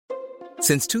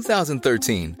Since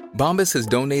 2013, Bombas has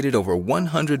donated over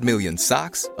 100 million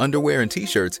socks, underwear, and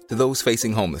T-shirts to those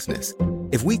facing homelessness.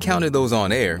 If we counted those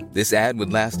on air, this ad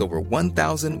would last over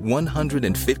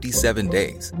 1,157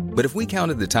 days. But if we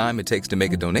counted the time it takes to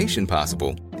make a donation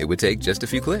possible, it would take just a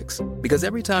few clicks. Because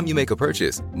every time you make a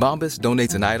purchase, Bombas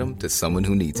donates an item to someone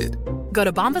who needs it. Go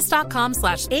to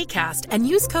bombas.com/ACAST and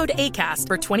use code ACAST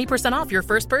for 20% off your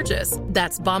first purchase.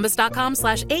 That's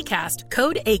bombas.com/ACAST,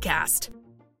 code ACAST.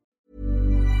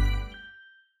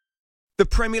 The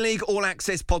Premier League All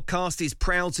Access podcast is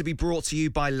proud to be brought to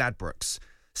you by Ladbrokes.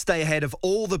 Stay ahead of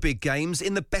all the big games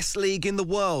in the best league in the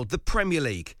world, the Premier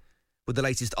League. With the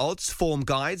latest odds, form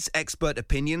guides, expert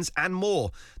opinions and more,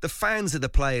 the fans are the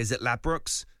players at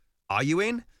Ladbrokes. Are you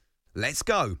in? Let's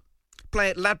go.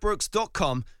 Play at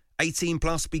ladbrokes.com, 18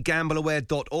 plus,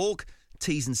 begambleaware.org.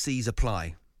 T's and C's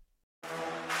apply.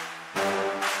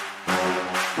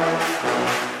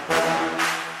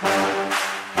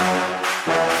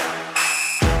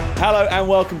 Hello and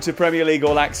welcome to Premier League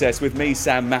All Access with me,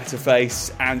 Sam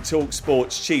Matterface, and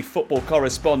TalkSport's chief football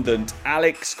correspondent,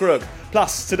 Alex Crook.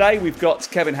 Plus, today we've got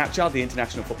Kevin Hatchard, the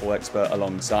international football expert,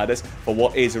 alongside us for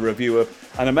what is a review of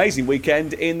an amazing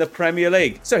weekend in the Premier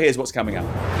League. So here's what's coming up.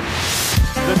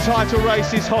 The title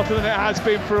race is hotter than it has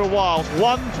been for a while.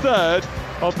 1/3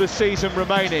 of the season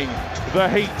remaining. The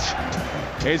heat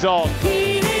is on.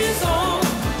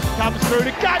 Comes through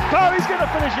to Gakpo, he's going to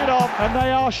finish it off, and they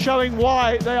are showing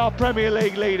why they are Premier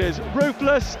League leaders.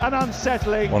 Ruthless and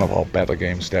unsettling. One of our better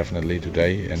games definitely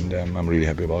today, and I'm really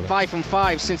happy about it. 5 from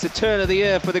 5 since the turn of the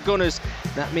year for the Gunners.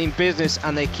 That means business,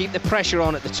 and they keep the pressure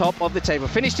on at the top of the table.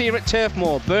 Finished here at Turf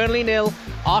Moor, Burnley 0,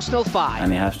 Arsenal 5.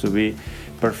 And it has to be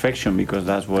perfection, because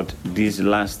that's what this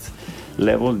last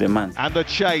level demands. And the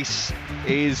chase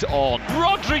is on.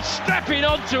 Rodri stepping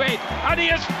onto it, and he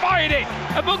has fired it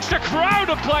amongst a crowd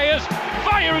of players.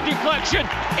 Fire and deflection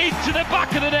into the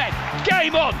back of the net.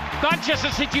 Game on. Manchester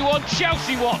City won,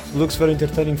 Chelsea won. Looks very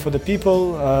entertaining for the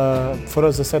people. For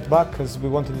us, a setback, as we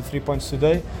wanted the 3 points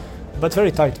today. But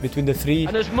very tight between the three.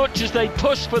 And as much as they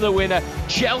pushed for the winner,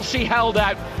 Chelsea held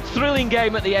out. Thrilling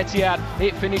game at the Etihad.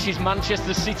 It finishes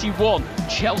Manchester City 1,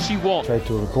 Chelsea 1. Try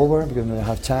to recover because we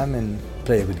have time and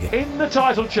play a good game. In the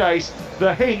title chase,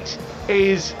 the heat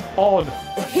is on.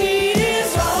 The heat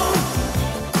is on.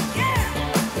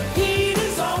 The heat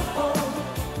is on.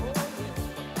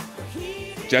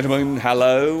 Gentlemen,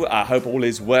 hello. I hope all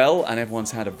is well and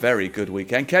everyone's had a very good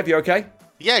weekend. Kev, you okay?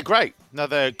 Yeah, great.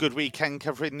 Another good weekend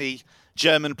covering the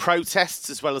German protests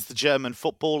as well as the German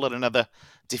football, and another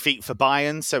defeat for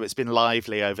Bayern, so it's been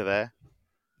lively over there.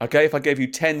 Okay, if I gave you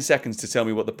 10 seconds to tell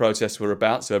me what the protests were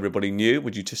about so everybody knew,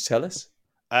 would you just tell us?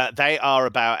 They are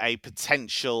about a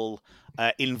potential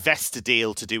investor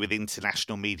deal to do with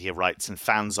international media rights, and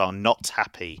fans are not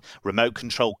happy. Remote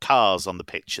control cars on the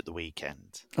pitch at the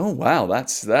weekend. Oh wow,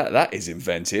 that is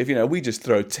inventive. You know, we just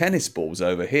throw tennis balls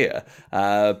over here,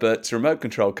 but remote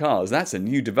control cars, that's a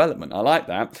new development. I like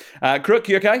that. Crook,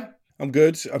 you okay? I'm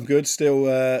good. Still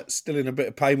in a bit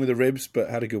of pain with the ribs, but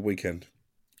had a good weekend.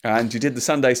 And you did the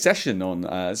Sunday session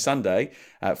on Sunday,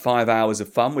 5 hours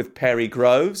of fun with Perry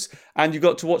Groves, and you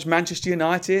got to watch Manchester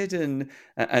United and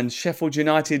Sheffield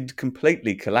United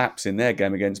completely collapse in their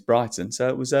game against Brighton. So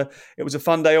it was a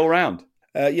fun day all round.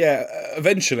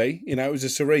 Eventually, it was a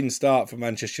serene start for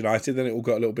Manchester United. Then it all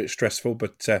got a little bit stressful,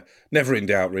 but never in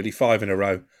doubt, really. 5 in a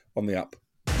row on the up.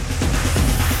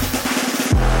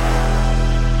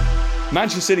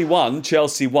 Manchester City won,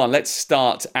 Chelsea won. Let's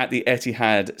start at the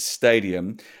Etihad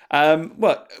Stadium.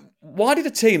 Why did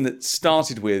a team that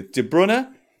started with De Bruyne,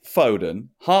 Foden,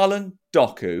 Haaland,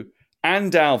 Doku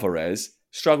and Alvarez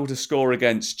struggle to score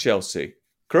against Chelsea?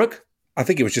 Crook? I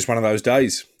think it was just one of those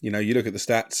days. You look at the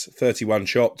stats, 31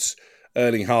 shots.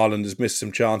 Erling Haaland has missed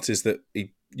some chances that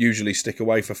he usually stick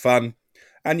away for fun.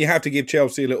 And you have to give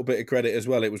Chelsea a little bit of credit as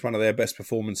well. It was one of their best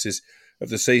performances of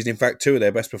the season. In fact, 2 of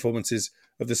their best performances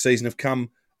of the season have come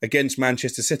against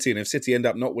Manchester City. And if City end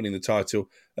up not winning the title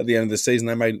at the end of the season,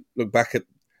 they may look back at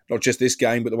not just this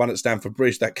game, but the one at Stamford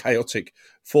Bridge, that chaotic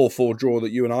 4-4 draw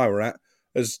that you and I were at,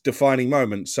 as defining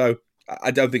moments. So I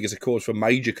don't think it's a cause for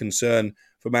major concern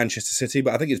for Manchester City,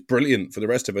 but I think it's brilliant for the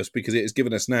rest of us because it has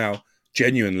given us now,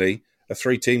 genuinely, a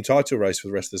 3-team title race for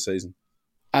the rest of the season.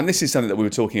 And this is something that we were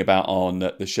talking about on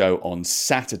the show on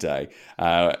Saturday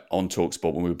on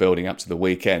TalkSport when we were building up to the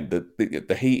weekend.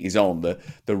 The heat is on.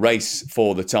 The race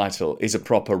for the title is a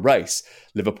proper race.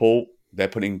 Liverpool, they're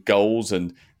putting goals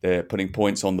and they're putting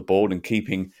points on the board and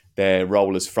keeping their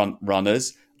role as front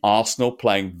runners. Arsenal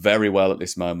playing very well at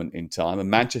this moment in time. And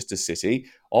Manchester City,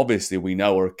 obviously we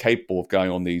know, are capable of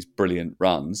going on these brilliant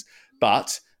runs.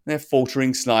 But they're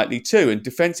faltering slightly too. And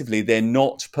defensively, they're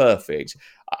not perfect.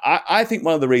 I think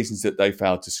one of the reasons that they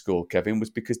failed to score, Kevin, was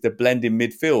because their blend in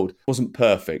midfield wasn't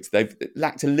perfect. They've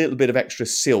lacked a little bit of extra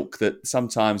silk that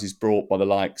sometimes is brought by the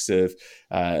likes of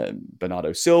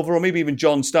Bernardo Silva or maybe even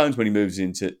John Stones when he moves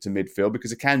into midfield,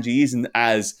 because Akanji isn't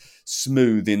as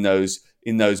smooth in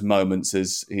those moments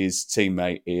as his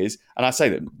teammate is. And I say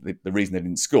that the reason they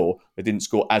didn't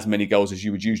score as many goals as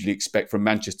you would usually expect from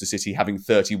Manchester City having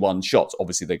 31 shots.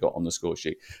 Obviously, they got on the score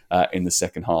sheet in the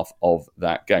second half of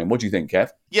that game. What do you think,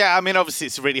 Kev? Yeah, I mean, obviously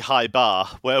it's a really high bar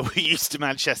where we're used to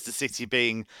Manchester City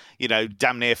being,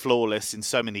 damn near flawless in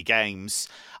so many games.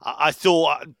 I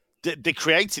thought they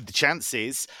created the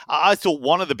chances. I thought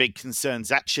one of the big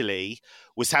concerns actually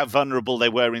was how vulnerable they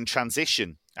were in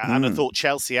transition. And I thought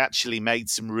Chelsea actually made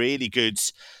some really good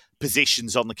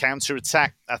positions on the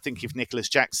counter-attack. I think if Nicholas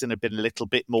Jackson had been a little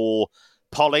bit more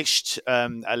polished,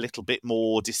 a little bit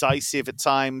more decisive at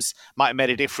times, might have made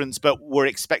a difference. But we're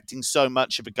expecting so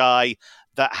much of a guy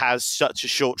that has such a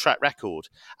short track record.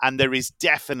 And there is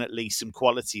definitely some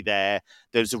quality there.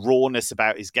 There's a rawness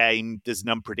about his game. There's an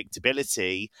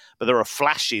unpredictability, but there are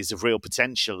flashes of real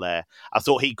potential there. I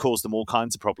thought he caused them all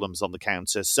kinds of problems on the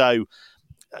counter. So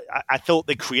I thought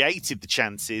they created the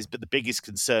chances, but the biggest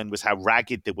concern was how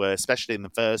ragged they were, especially in the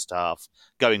first half,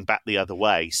 going back the other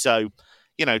way. So,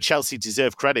 Chelsea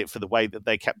deserve credit for the way that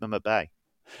they kept them at bay.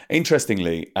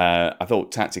 Interestingly, I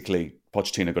thought tactically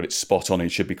Pochettino got it spot on. He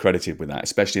should be credited with that,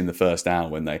 especially in the first hour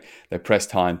when they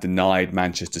pressed high and denied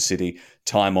Manchester City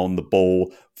time on the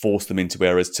ball, forced them into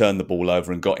errors, turned the ball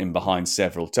over and got in behind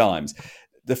several times.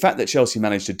 The fact that Chelsea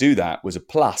managed to do that was a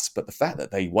plus, but the fact that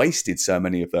they wasted so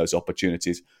many of those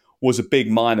opportunities was a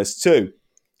big minus too.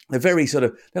 They're very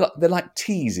they're like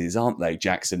teases, aren't they,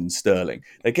 Jackson and Sterling?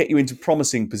 They get you into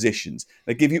promising positions.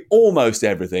 They give you almost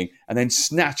everything and then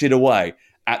snatch it away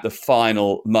at the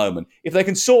final moment. If they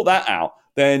can sort that out,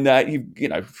 then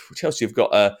Chelsea have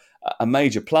got a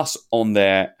major plus on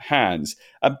their hands.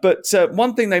 But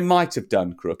one thing they might have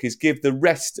done, Crook, is give the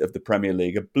rest of the Premier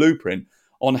League a blueprint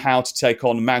on how to take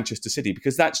on Manchester City,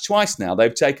 because that's twice now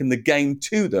they've taken the game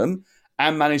to them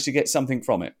and managed to get something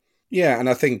from it. Yeah, and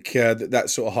I think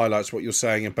that sort of highlights what you're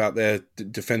saying about their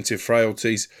defensive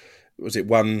frailties. Was it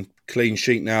one clean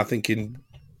sheet now, I think, in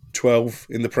 12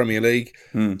 in the Premier League?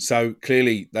 So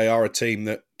clearly they are a team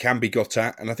that can be got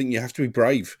at, and I think you have to be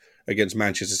brave against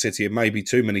Manchester City, and maybe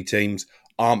too many teams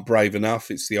aren't brave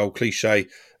enough. It's the old cliche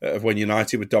of when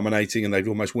United were dominating and they'd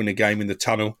almost win a game in the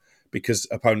tunnel because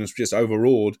opponents were just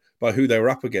overawed by who they were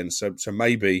up against. So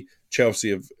maybe Chelsea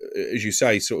have, as you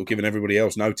say, sort of given everybody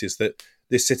else notice that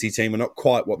this City team are not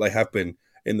quite what they have been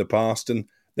in the past, and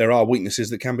there are weaknesses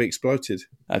that can be exploited.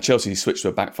 Chelsea switched to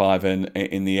a back five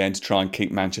in the end to try and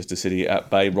keep Manchester City at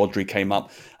bay. Rodri came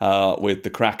up with the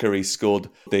cracker. He scored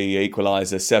the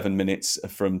equaliser 7 minutes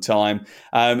from time.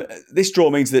 This draw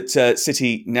means that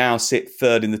City now sit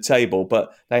third in the table,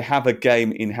 but they have a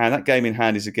game in hand. That game in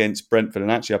hand is against Brentford.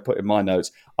 And actually, I put in my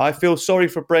notes, I feel sorry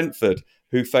for Brentford,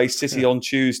 who faced City on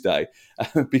Tuesday,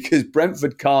 because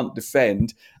Brentford can't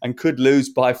defend and could lose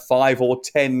by 5 or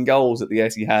 10 goals at the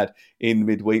Etihad in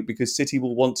midweek, because City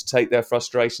will want to take their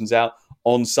frustrations out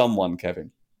on someone,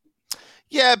 Kevin.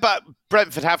 Yeah, but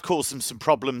Brentford have caused them some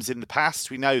problems in the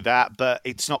past. We know that, but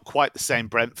it's not quite the same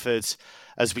Brentford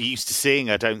as we used to seeing,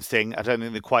 I don't think. I don't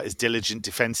think they're quite as diligent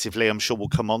defensively. I'm sure we'll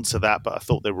come on to that, but I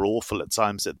thought they were awful at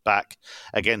times at the back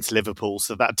against Liverpool,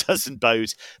 so that doesn't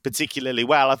bode particularly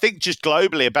well. I think just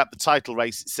globally about the title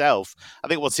race itself, I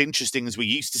think what's interesting is we're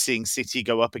used to seeing City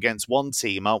go up against one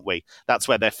team, aren't we? That's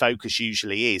where their focus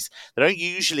usually is. They don't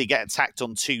usually get attacked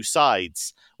on two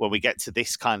sides when we get to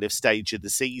this kind of stage of the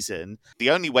season.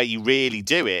 The only way you really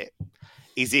do it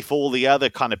is if all the other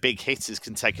kind of big hitters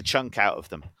can take a chunk out of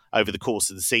them over the course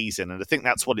of the season. And I think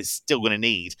that's what it's still going to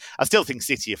need. I still think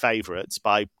City are favourites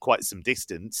by quite some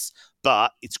distance,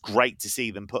 but it's great to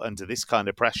see them put under this kind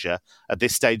of pressure at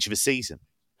this stage of a season.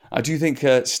 Do you think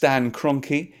Stan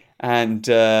Kroenke and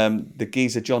the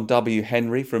geezer John W.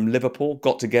 Henry from Liverpool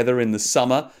got together in the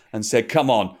summer and said, come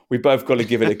on, we both got to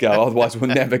give it a go, otherwise we're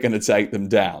never going to take them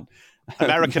down?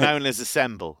 American owners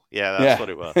assemble. Yeah, that's what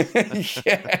it was.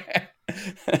 Yeah.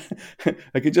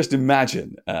 I could just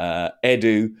imagine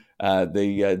Edu,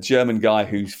 the German guy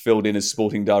who's filled in as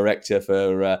sporting director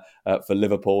for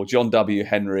Liverpool, John W.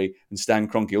 Henry and Stan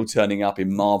Kroenke all turning up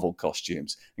in Marvel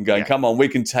costumes and going, come on, we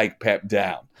can take Pep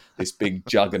down, this big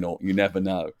juggernaut. You never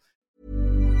know.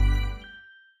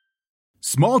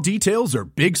 Small details are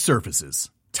big surfaces.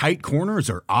 Tight corners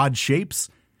are odd shapes.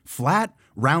 Flat,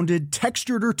 rounded,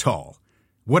 textured, or tall.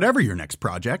 Whatever your next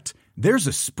project, there's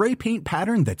a spray paint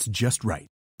pattern that's just right.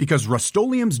 Because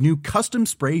Rust-Oleum's new Custom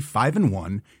Spray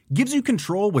 5-in-1 gives you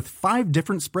control with 5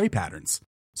 different spray patterns.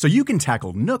 So you can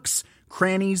tackle nooks,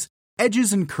 crannies,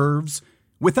 edges, and curves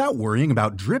without worrying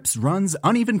about drips, runs,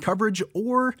 uneven coverage,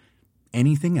 or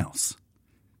anything else.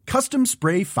 Custom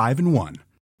Spray 5-in-1.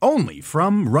 Only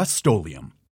from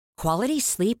Rust-Oleum. Quality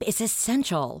sleep is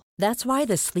essential. That's why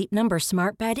the Sleep Number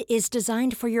Smart Bed is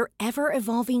designed for your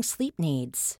ever-evolving sleep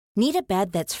needs. Need a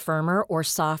bed that's firmer or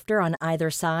softer on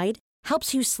either side?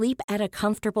 Helps you sleep at a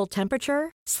comfortable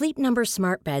temperature? Sleep Number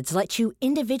Smart Beds let you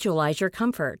individualize your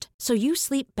comfort, so you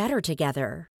sleep better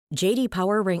together. J.D.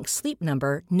 Power ranks Sleep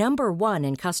Number number 1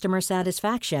 in customer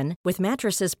satisfaction with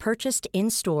mattresses purchased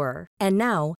in-store. And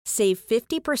now, save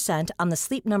 50% on the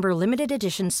Sleep Number Limited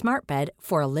Edition Smart Bed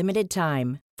for a limited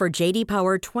time. For J.D.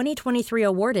 Power 2023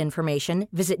 award information,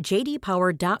 visit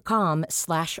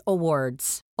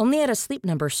jdpower.com/awards. Only at a Sleep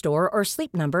Number store or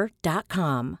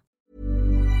sleepnumber.com.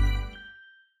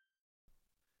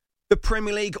 The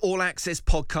Premier League All Access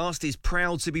podcast is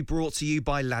proud to be brought to you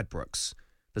by Ladbrokes.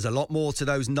 There's a lot more to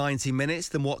those 90 minutes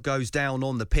than what goes down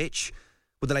on the pitch.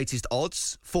 With the latest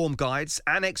odds, form guides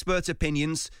and expert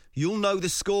opinions, you'll know the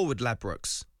score with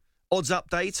Ladbrokes. Odds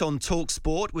update on Talk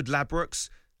Sport with Ladbrokes.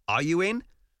 Are you in?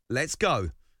 Let's go.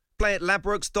 Play at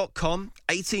ladbrokes.com,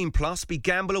 18 plus,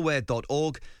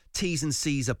 begambleaware.org. T's and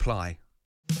C's apply.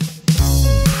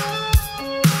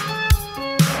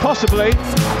 Possibly.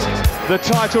 The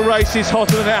title race is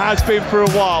hotter than it has been for a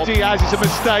while. Diaz is a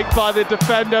mistake by the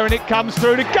defender and it comes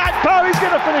through to Gakpo. He's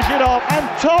going to finish it off. And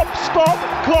top spot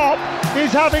Klopp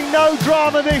is having no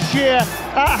drama this year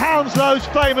at Hounslow's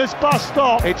famous bus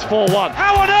stop. It's 4-1.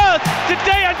 How on earth did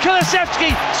Dejan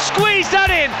Kulusevski squeeze that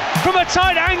in from a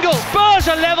tight angle? Spurs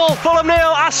are level. Fulham 0,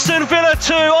 Aston Villa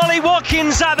 2. Ollie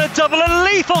Watkins at the double. A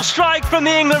lethal strike from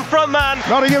the England frontman.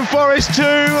 Nottingham Forest 2,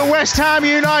 West Ham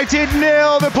United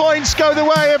 0. The points go the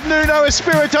way of Nuno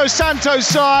Espirito Santo's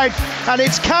side, and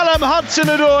it's Callum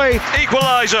Hudson-Odoi.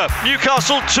 Equaliser.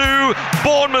 Newcastle 2,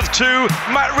 Bournemouth 2.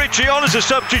 Matt Ritchie on as a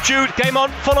substitute. Game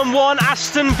on. Fulham 1,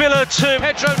 Aston Villa 2.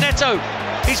 Pedro Neto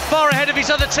is far ahead of his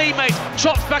other teammate.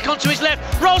 Chops back onto his left,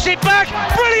 rolls it back.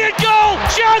 Brilliant goal!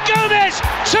 João Gomes,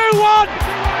 2-1.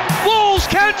 Wolves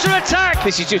counter-attack.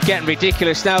 This is just getting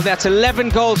ridiculous now. That's 11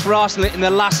 goals for Arsenal in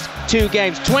the last 2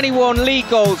 games. 21 league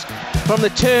goals from the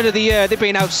turn of the year. They've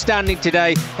been outstanding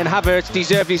today, and Havertz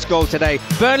deserved his goal today.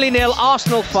 Burnley 0,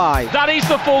 Arsenal 5. That is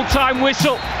the full-time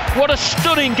whistle. What a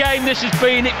stunning game this has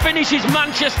been. It finishes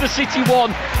Manchester City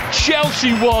 1,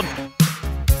 Chelsea 1.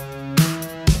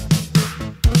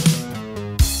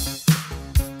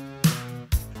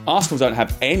 Arsenal don't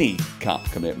have any cup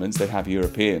commitments. They have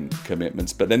European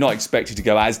commitments, but they're not expected to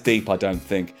go as deep, I don't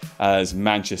think, as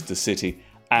Manchester City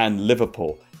and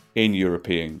Liverpool in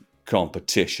European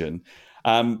competition.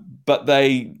 But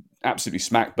they absolutely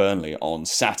smacked Burnley on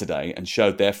Saturday and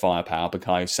showed their firepower.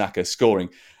 Bukayo Saka scoring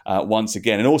once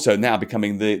again, and also now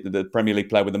becoming the Premier League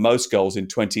player with the most goals in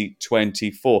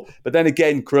 2024. But then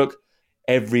again, Crook,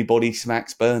 everybody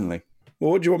smacks Burnley.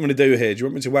 Well, what do you want me to do here? Do you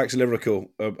want me to wax lyrical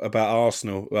about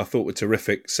Arsenal, who I thought were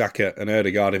terrific, Saka and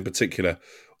Ødegaard in particular?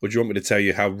 Or do you want me to tell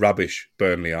you how rubbish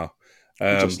Burnley are?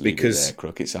 Just leave it there,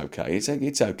 Crook. It's okay.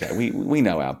 It's okay. We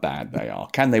know how bad they are.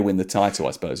 Can they win the title,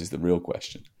 I suppose, is the real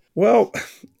question. Well,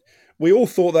 we all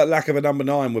thought that lack of a number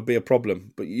 9 would be a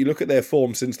problem. But you look at their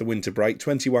form since the winter break,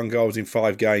 21 goals in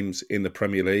 5 games in the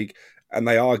Premier League, and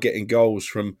they are getting goals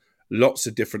from lots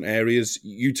of different areas.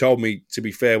 You told me, to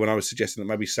be fair, when I was suggesting that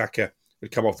maybe Saka would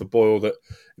come off the boil, that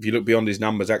if you look beyond his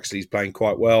numbers, actually he's playing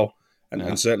quite well.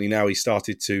 And certainly now he's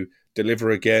started to deliver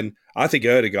again. I think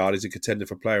Ødegaard is a contender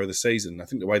for player of the season. I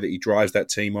think the way that he drives that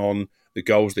team on, the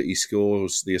goals that he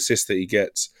scores, the assists that he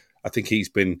gets, I think he's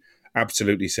been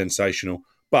absolutely sensational.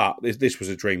 But this was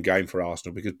a dream game for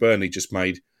Arsenal because Burnley just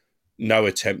made no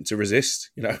attempt to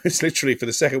resist. You know, it's literally for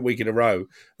the second week in a row,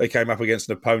 they came up against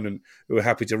an opponent who were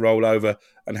happy to roll over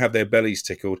and have their bellies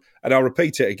tickled. And I'll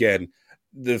repeat it again.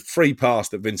 The free pass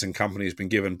that Vincent Kompany has been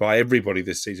given by everybody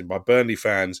this season, by Burnley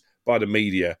fans, by the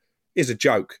media, is a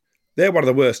joke. They're one of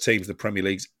the worst teams the Premier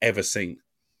League's ever seen.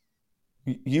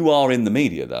 You are in the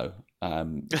media, though.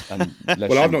 Well,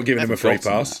 I've not given him a free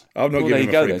pass. I've not given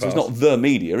him a free pass. So it's not the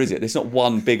media, is it? It's not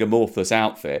one big amorphous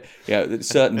outfit.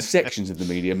 Certain sections of the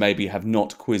media maybe have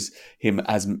not quizzed him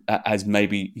as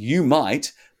maybe you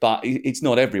might, but it's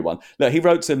not everyone. Look, he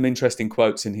wrote some interesting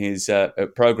quotes in his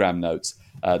programme notes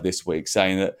this week,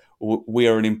 saying that we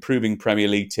are an improving Premier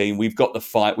League team. We've got the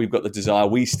fight. We've got the desire.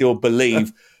 We still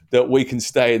believe that we can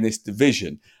stay in this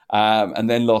division. And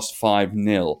then lost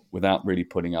 5-0 without really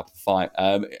putting up a fight.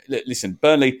 Listen,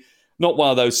 Burnley, not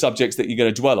one of those subjects that you're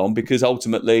going to dwell on because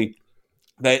ultimately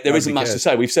There isn't much to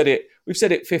say. We've said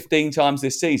it 15 times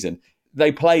this season.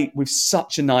 They play with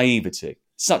such a naivety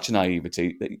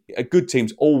that good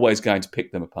team's always going to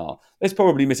pick them apart. There's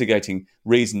probably mitigating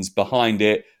reasons behind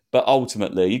it, but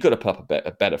ultimately you've got to put up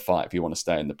a better fight if you want to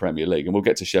stay in the Premier League. And we'll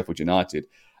get to Sheffield United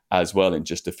as well in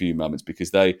just a few moments,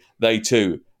 because they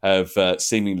too have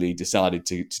seemingly decided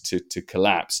to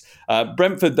collapse.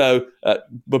 Brentford, though,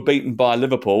 were beaten by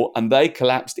Liverpool, and they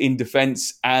collapsed in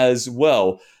defence as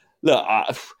well. Look,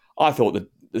 I thought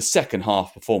the second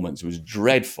half performance was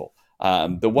dreadful.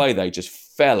 The way they just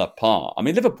fell apart. I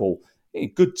mean, Liverpool, a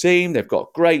good team. They've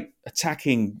got great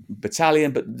attacking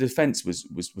battalion, but the defence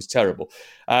was terrible.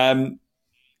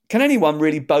 Can anyone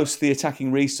really boast the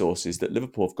attacking resources that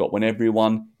Liverpool have got when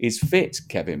everyone is fit,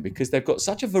 Kevin? Because they've got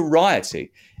such a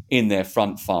variety in their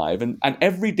front five, and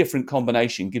every different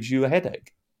combination gives you a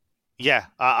headache. Yeah,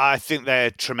 I think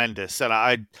they're tremendous. And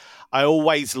I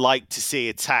always like to see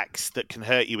attacks that can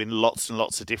hurt you in lots and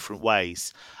lots of different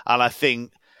ways. And I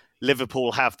think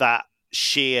Liverpool have that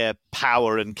sheer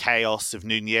power and chaos of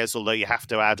Nunez, although you have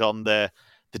to add on the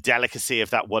delicacy of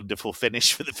that wonderful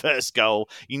finish for the first goal.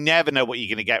 You never know what you're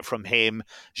going to get from him.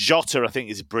 Jota, I think,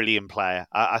 is a brilliant player.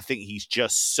 I think he's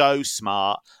just so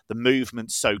smart. The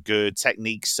movement's so good.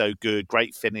 Technique's so good.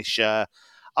 Great finisher.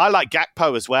 I like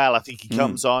Gakpo as well. I think he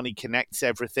comes on, he connects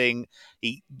everything.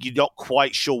 You're not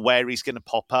quite sure where he's going to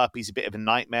pop up. He's a bit of a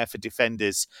nightmare for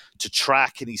defenders to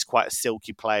track, and he's quite a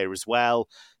silky player as well.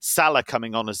 Salah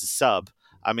coming on as a sub.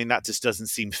 I mean, that just doesn't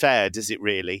seem fair, does it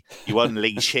really? You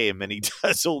unleash him and he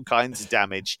does all kinds of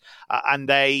damage. And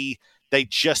they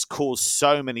just cause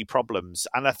so many problems.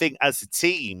 And I think as a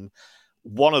team,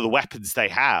 one of the weapons they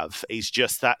have is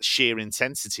just that sheer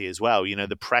intensity as well. You know,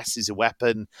 the press is a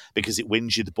weapon because it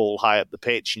wins you the ball high up the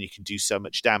pitch and you can do so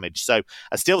much damage. So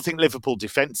I still think Liverpool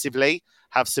defensively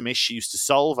have some issues to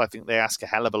solve. I think they ask a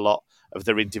hell of a lot of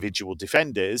their individual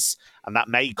defenders, and that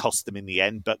may cost them in the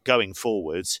end. But going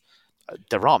forward,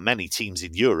 there aren't many teams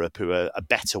in Europe who are a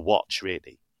better watch,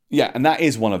 really. Yeah, and that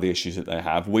is one of the issues that they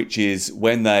have, which is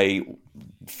when they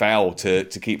fail to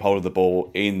keep hold of the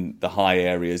ball in the high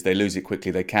areas, they lose it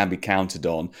quickly, they can be counted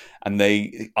on, and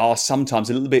they are sometimes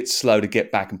a little bit slow to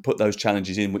get back and put those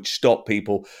challenges in, which stop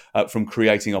people from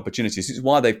creating opportunities. This is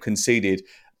why they've conceded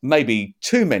maybe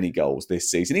too many goals this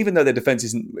season. Even though their defence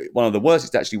isn't one of the worst,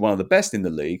 it's actually one of the best in the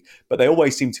league, but they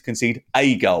always seem to concede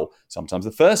a goal, sometimes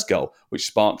the first goal, which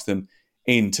sparks them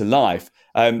into life.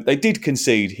 They did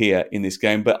concede here in this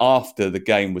game, but after the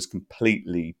game was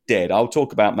completely dead. I'll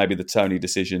talk about maybe the Toney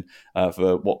decision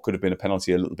for what could have been a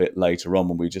penalty a little bit later on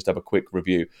when we just have a quick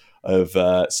review of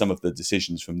some of the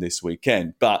decisions from this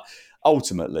weekend. But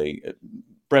ultimately,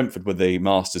 Brentford were the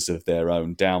masters of their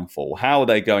own downfall. How are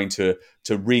they going to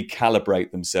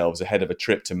recalibrate themselves ahead of a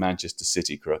trip to Manchester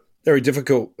City, Crook? Very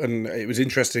difficult, and it was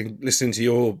interesting listening to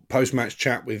your post-match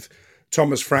chat with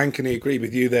Thomas Frank, and he agreed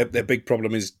with you. Their big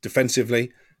problem is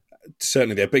defensively.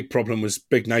 Certainly their big problem was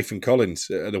big Nathan Collins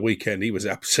at the weekend. He was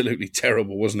absolutely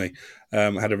terrible, wasn't he?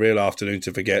 Had a real afternoon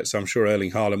to forget, so I'm sure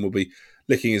Erling Haaland will be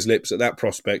licking his lips at that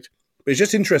prospect. But it's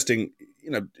just interesting,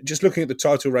 just looking at the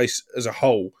title race as a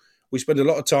whole, we spend a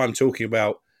lot of time talking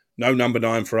about no number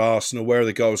 9 for Arsenal, where are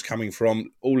the goals coming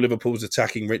from, all Liverpool's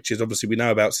attacking riches. Obviously, we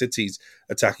know about City's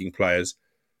attacking players.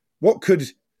 What could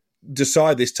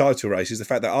decide this title race is the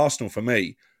fact that Arsenal, for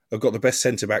me, have got the best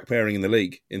centre-back pairing in the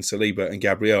league in Saliba and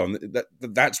Gabriel. And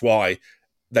that's why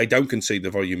they don't concede the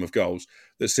volume of goals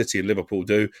that City and Liverpool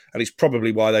do. And it's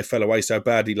probably why they fell away so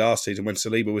badly last season when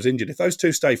Saliba was injured. If those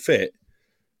two stay fit,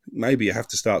 maybe you have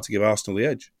to start to give Arsenal the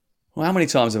edge. Well, how many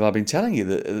times have I been telling you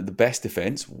that the best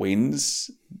defence wins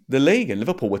the league? And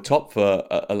Liverpool were top for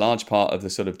a large part of the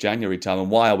sort of January time. And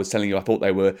why I was telling you I thought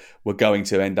they were going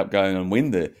to end up going and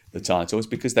win the title is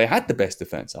because they had the best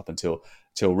defence up until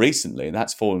recently. And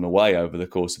that's fallen away over the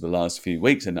course of the last few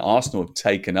weeks. And Arsenal have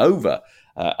taken over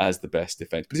as the best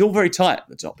defence. But it's all very tight at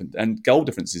the top. And goal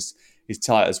difference is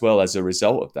tight as well as a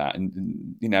result of that.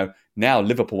 And, now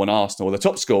Liverpool and Arsenal are the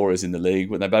top scorers in the league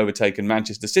when they've overtaken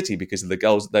Manchester City because of the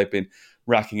goals that they've been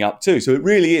racking up too. So it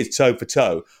really is toe for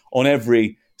toe on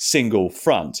every single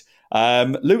front.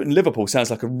 Luton-Liverpool sounds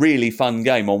like a really fun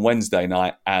game on Wednesday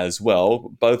night as well.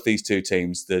 Both these two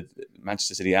teams, the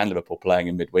Manchester City and Liverpool, playing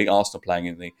in midweek, Arsenal playing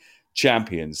in the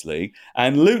Champions League.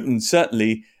 And Luton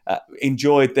certainly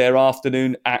enjoyed their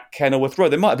afternoon at Kenilworth Road.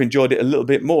 They might have enjoyed it a little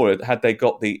bit more had they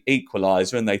got the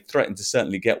equaliser, and they threatened to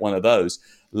certainly get one of those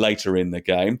later in the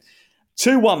game.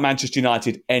 2-1 Manchester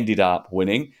United ended up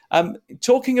winning.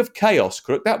 Talking of chaos,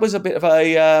 Crook, that was a bit of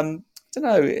a,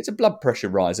 it's a blood pressure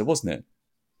riser, wasn't it?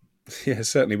 Yeah, it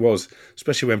certainly was,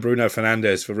 especially when Bruno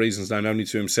Fernandes, for reasons known only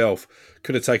to himself,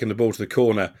 could have taken the ball to the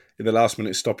corner in the last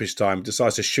minute stoppage time,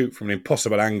 decides to shoot from an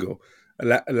impossible angle,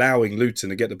 allowing Luton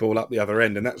to get the ball up the other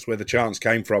end. And that's where the chance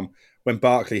came from. When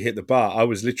Barkley hit the bar, I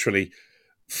was literally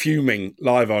fuming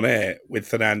live on air with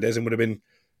Fernandes and would have been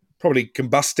probably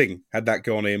combusting had that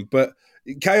gone in. But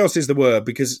chaos is the word,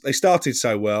 because they started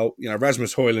so well. You know,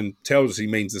 Rasmus Højlund tells us he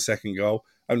means the second goal.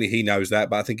 Only he knows that,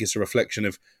 but I think it's a reflection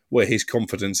of where his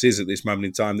confidence is at this moment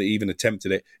in time that he even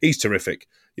attempted it. He's terrific.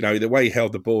 You know, the way he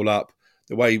held the ball up,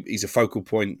 the way he's a focal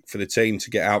point for the team to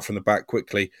get out from the back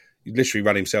quickly. He literally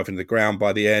ran himself into the ground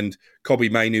by the end. Kobbie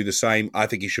Mainoo the same. I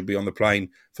think he should be on the plane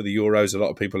for the Euros. A lot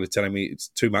of people are telling me it's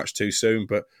too much too soon,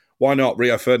 but why not?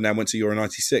 Rio Ferdinand went to Euro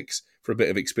 96 for a bit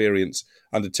of experience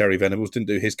under Terry Venables. Didn't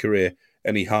do his career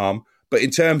any harm. But in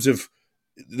terms of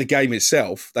the game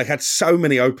itself, they had so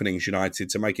many openings, United,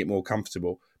 to make it more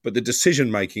comfortable. But the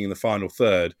decision-making in the final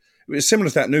third, it was similar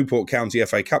to that Newport County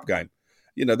FA Cup game.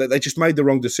 You know, they just made the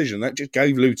wrong decision. That just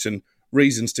gave Luton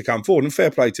reasons to come forward. And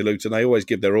fair play to Luton, they always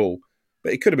give their all.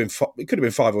 But it could have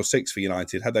been 5 or 6 for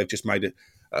United had they just made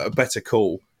a better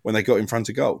call when they got in front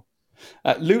of goal.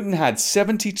 Luton had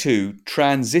 72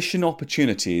 transition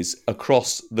opportunities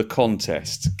across the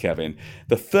contest, Kevin.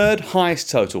 The third highest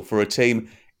total for a team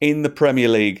in the Premier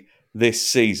League this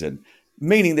season,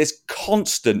 meaning there's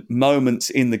constant moments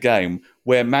in the game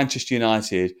where Manchester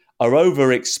United are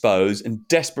overexposed and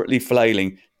desperately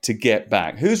flailing to get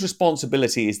back. Whose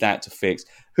responsibility is that to fix?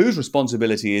 Whose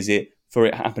responsibility is it for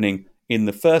it happening in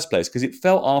the first place? Because it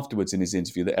felt afterwards in his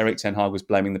interview that Erik ten Hag was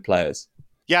blaming the players.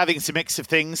 Yeah, I think it's a mix of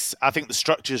things. I think the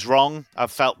structure's wrong.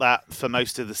 I've felt that for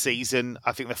most of the season.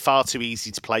 I think they're far too easy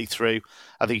to play through.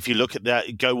 I think if you look at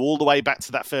that, go all the way back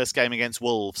to that first game against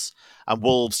Wolves, and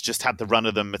Wolves just had the run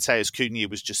of them. Matheus Cunha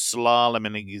was just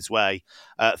slaloming his way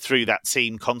through that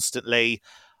team constantly.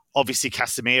 Obviously,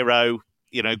 Casemiro,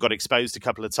 got exposed a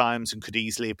couple of times and could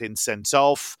easily have been sent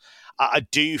off. I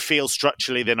do feel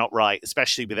structurally they're not right,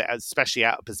 especially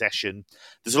out of possession.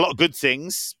 There's a lot of good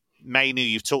things. Mainoo,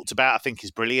 you've talked about, I think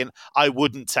is brilliant. I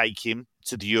wouldn't take him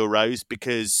to the Euros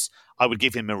because I would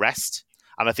give him a rest.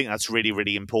 And I think that's really,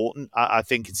 really important. I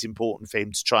think it's important for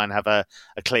him to try and have a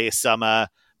clear summer,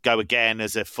 go again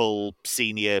as a full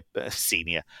senior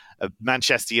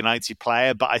Manchester United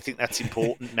player. But I think that's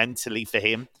important mentally for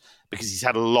him because he's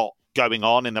had a lot going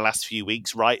on in the last few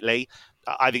weeks, rightly.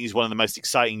 I think he's one of the most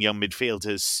exciting young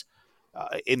midfielders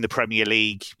in the Premier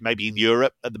League, maybe in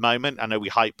Europe at the moment. I know we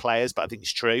hype players, but I think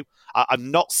it's true.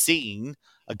 I'm not seeing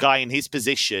a guy in his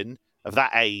position of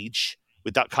that age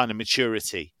with that kind of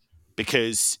maturity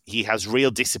because he has real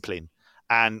discipline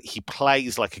and he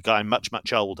plays like a guy much,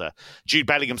 much older. Jude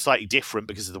Bellingham's slightly different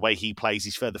because of the way he plays.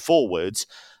 He's further forwards,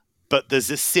 but there's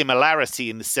a similarity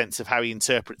in the sense of how he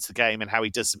interprets the game and how he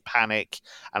doesn't panic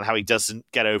and how he doesn't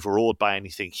get overawed by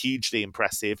anything. Hugely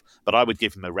impressive, but I would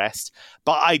give him a rest.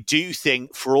 But I do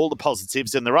think for all the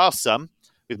positives, and there are some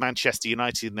with Manchester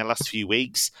United in the last few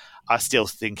weeks, I still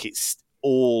think it's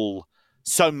all,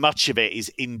 so much of it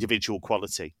is individual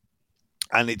quality.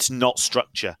 And it's not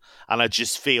structure. And I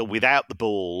just feel without the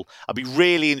ball, I'd be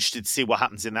really interested to see what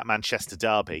happens in that Manchester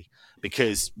derby.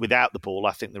 Because without the ball,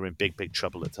 I think they're in big, big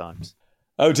trouble at times.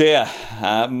 Oh dear.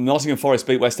 Nottingham Forest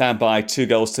beat West Ham by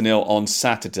 2-0 on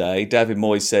Saturday. David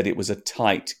Moyes said it was a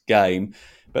tight game,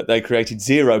 but they created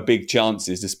 0 big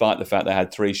chances despite the fact they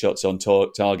had 3 shots on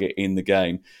target in the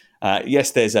game.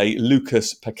 Yes, there's a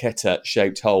Lucas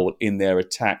Paqueta-shaped hole in their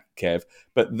attack, Kev,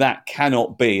 but that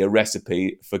cannot be a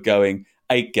recipe for going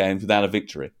 8 games without a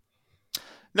victory.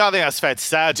 No, I think that's fair to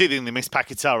say. I do think they miss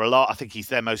Paquetá a lot. I think he's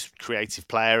their most creative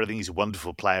player. I think he's a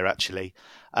wonderful player, actually.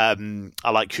 I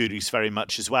like Kudus very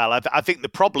much as well. I think the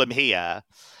problem here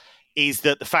is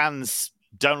that the fans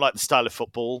don't like the style of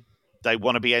football. They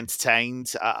want to be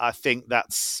entertained. I think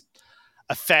that's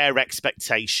a fair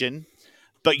expectation.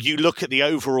 But you look at the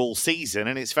overall season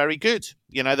and it's very good.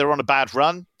 They're on a bad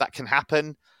run. That can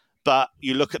happen. But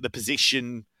you look at the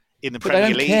position in the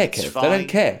Premier League, it's fine. They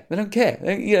don't care.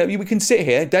 We can sit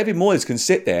here. David Moyes can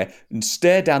sit there and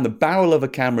stare down the barrel of a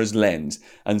camera's lens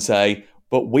and say,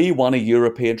 "But we won a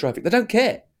European trophy." They don't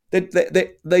care.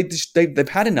 They've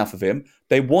had enough of him.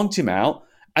 They want him out,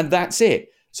 and that's it.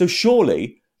 So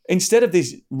surely, instead of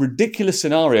this ridiculous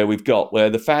scenario we've got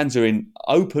where the fans are in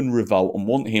open revolt and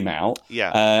want him out,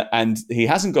 and he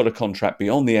hasn't got a contract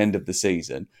beyond the end of the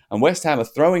season, and West Ham are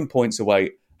throwing points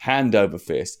away hand over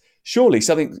fist. Surely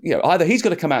something, either he's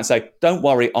got to come out and say, "Don't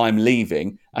worry, I'm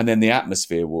leaving," and then the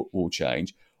atmosphere will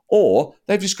change, or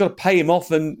they've just got to pay him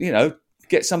off and,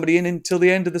 get somebody in until the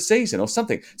end of the season or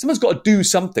something. Someone's got to do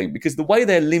something, because the way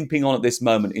they're limping on at this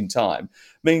moment in time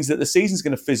means that the season's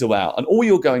going to fizzle out, and all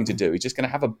you're going to do is just going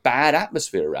to have a bad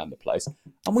atmosphere around the place.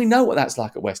 And we know what that's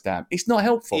like at West Ham. It's not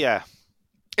helpful. Yeah.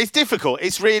 It's difficult.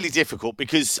 It's really difficult,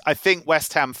 because I think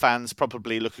West Ham fans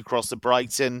probably look across at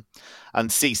Brighton and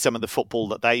see some of the football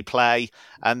that they play,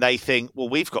 and they think, well,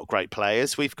 we've got great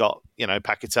players. We've got,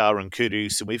 Paquetá and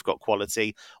Kudus, and we've got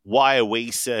quality. Why are we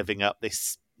serving up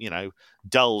this,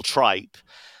 dull tripe?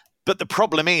 But the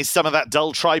problem is some of that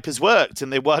dull tripe has worked,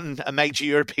 and they won a major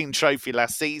European trophy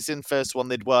last season. First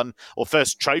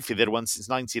trophy they'd won since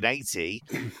 1980.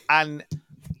 And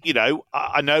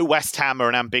I know West Ham are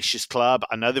an ambitious club.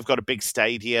 I know they've got a big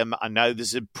stadium. I know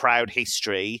there's a proud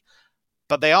history,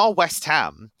 but they are West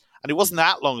Ham. And it wasn't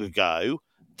that long ago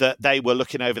that they were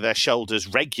looking over their shoulders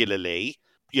regularly,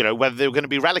 whether they were going to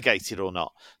be relegated or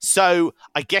not. So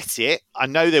I get it. I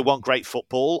know they want great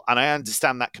football, and I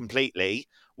understand that completely.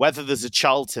 Whether there's a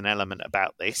Charlton element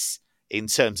about this in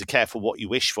terms of careful what you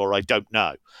wish for, I don't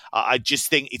know. I just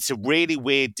think it's a really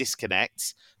weird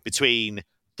disconnect between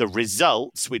the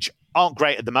results, which aren't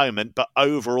great at the moment, but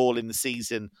overall in the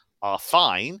season are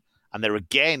fine, and they're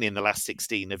again in the last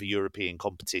 16 of a European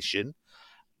competition,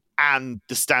 and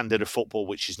the standard of football,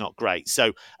 which is not great.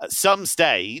 So at some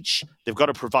stage, they've got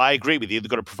to provide, I agree with you, they've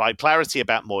got to provide clarity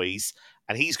about Moyes,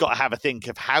 and he's got to have a think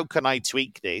of, how can I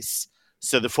tweak this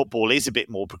so the football is a bit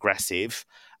more progressive,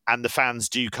 and the fans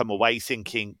do come away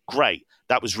thinking, great,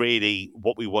 that was really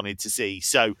what we wanted to see.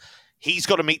 So he's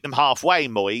got to meet them halfway,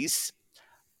 Moyes.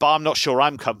 But I'm not sure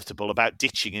I'm comfortable about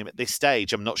ditching him at this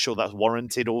stage. I'm not sure that's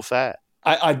warranted or fair.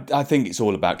 I think it's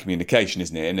all about communication,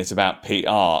 isn't it? And it's about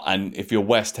PR. And if you're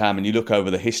West Ham and you look over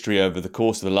the history over the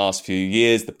course of the last few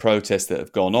years, the protests that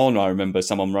have gone on, I remember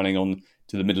someone running on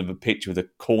to the middle of a pitch with a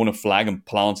corner flag and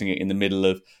planting it in the middle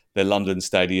of the London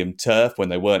Stadium turf when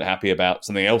they weren't happy about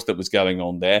something else that was going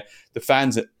on there. The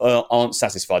fans aren't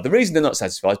satisfied. The reason they're not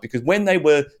satisfied is because when they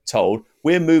were told,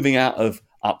 we're moving out of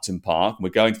Upton Park, we're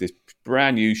going to this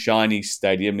brand new shiny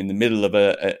stadium in the middle of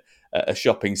a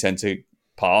shopping centre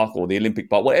park or the Olympic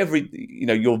Park, whatever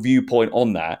your viewpoint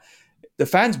on that, the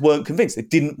fans weren't convinced. They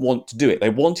didn't want to do it.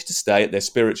 They wanted to stay at their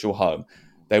spiritual home.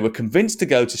 They were convinced to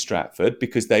go to Stratford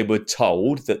because they were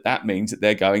told that means that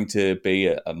they're going to be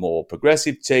a more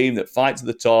progressive team that fights at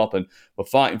the top, and we're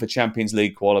fighting for Champions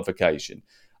League qualification.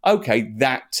 Okay,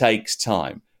 that takes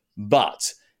time,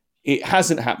 but it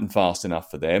hasn't happened fast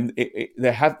enough for them.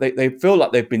 They feel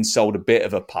like they've been sold a bit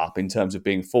of a pup in terms of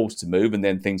being forced to move, and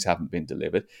then things haven't been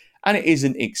delivered. And it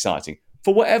isn't exciting.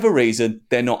 For whatever reason,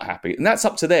 they're not happy. And that's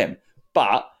up to them.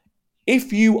 But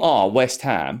if you are West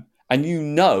Ham and you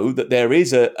know that there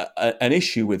is an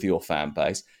issue with your fan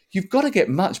base, you've got to get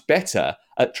much better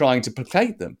at trying to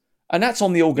placate them. And that's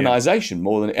on the organisation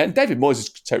more than... And David Moyes has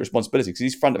to take responsibility because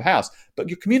he's front of house. But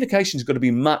your communication's got to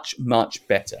be much, much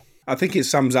better. I think it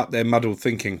sums up their muddled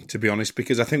thinking, to be honest,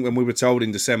 because I think when we were told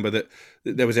in December that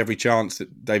there was every chance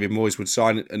that David Moyes would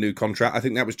sign a new contract, I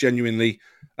think that was genuinely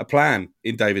a plan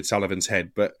in David Sullivan's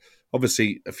head. But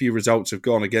obviously, a few results have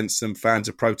gone against them. Fans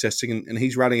are protesting, and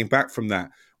he's rallying back from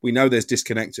that. We know there's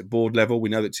disconnect at board level. We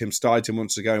know that Tim Steidten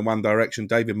wants to go in one direction,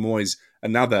 David Moyes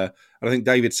another. And I think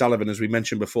David Sullivan, as we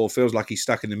mentioned before, feels like he's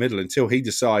stuck in the middle until he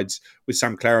decides with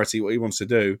some clarity what he wants to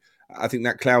do. I think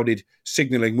that clouded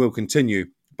signalling will continue.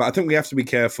 But I think we have to be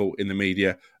careful in the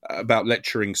media about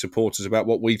lecturing supporters about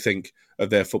what we think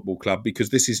of their football club, because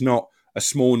this is not a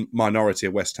small minority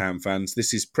of West Ham fans.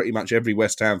 This is pretty much every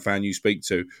West Ham fan you speak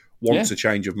to wants a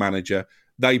change of manager.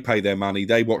 They pay their money.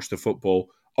 They watch the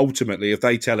football. Ultimately, if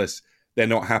they tell us they're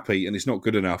not happy and it's not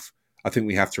good enough, I think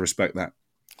we have to respect that.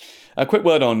 A quick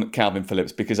word on Calvin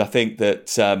Phillips, because I think that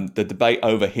the debate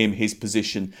over him, his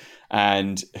position,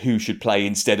 and who should play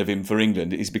instead of him for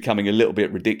England is becoming a little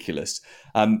bit ridiculous.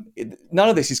 None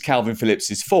of this is Calvin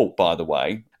Phillips' fault, by the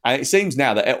way. And it seems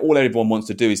now that all everyone wants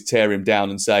to do is tear him down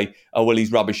and say, oh, well,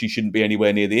 he's rubbish, he shouldn't be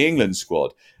anywhere near the England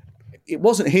squad. It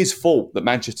wasn't his fault that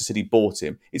Manchester City bought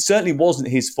him. It certainly wasn't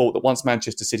his fault that once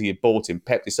Manchester City had bought him,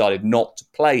 Pep decided not to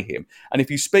play him. And if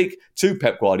you speak to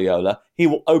Pep Guardiola, he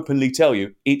will openly tell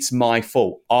you, it's my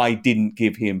fault. I didn't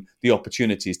give him the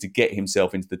opportunities to get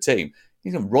himself into the team.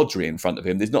 He's got Rodri in front of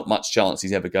him. There's not much chance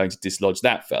he's ever going to dislodge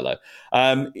that fellow.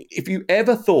 If you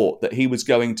ever thought that he was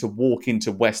going to walk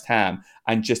into West Ham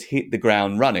and just hit the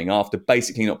ground running after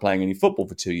basically not playing any football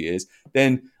for 2 years,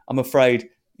 then I'm afraid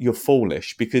you're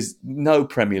foolish, because no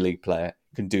Premier League player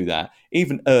can do that.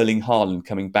 Even Erling Haaland,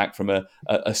 coming back from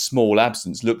a small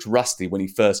absence, looks rusty when he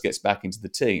first gets back into the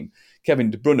team. Kevin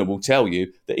De Bruyne will tell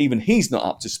you that even he's not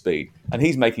up to speed, and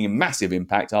he's making a massive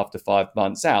impact after 5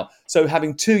 months out. So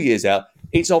having 2 years out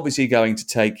it's obviously going to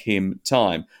take him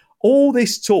time. All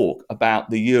this talk about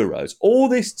the Euros, all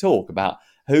this talk about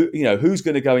who's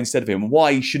going to go instead of him and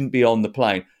why he shouldn't be on the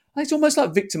plane, it's almost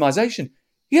like victimisation.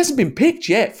 He hasn't been picked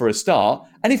yet for a start,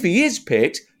 and if he is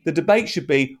picked, the debate should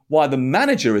be why the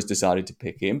manager has decided to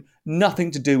pick him,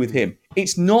 nothing to do with him.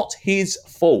 It's not his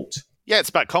fault. Yeah, it's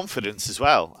about confidence as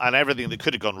well, and everything that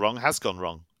could have gone wrong has gone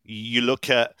wrong. You look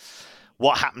at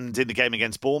what happened in the game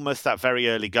against Bournemouth, that very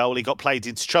early goal, he got played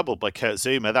into trouble by Kurt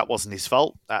Zouma. That wasn't his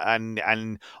fault.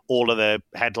 And all of the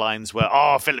headlines were,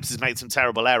 Phillips has made some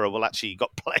terrible error. Well, actually, he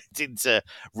got played into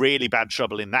really bad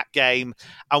trouble in that game.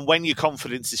 And when your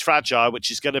confidence is fragile,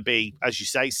 which is going to be, as you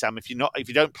say, Sam, if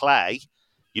you don't play,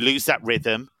 you lose that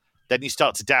rhythm. Then you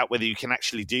start to doubt whether you can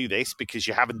actually do this because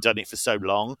you haven't done it for so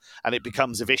long, and it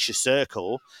becomes a vicious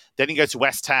circle. Then you go to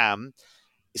West Ham.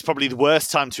 It's probably the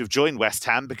worst time to have joined West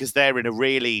Ham because they're in a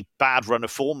really bad run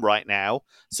of form right now.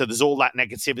 So there's all that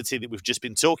negativity that we've just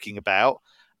been talking about.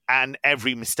 And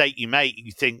every mistake you make,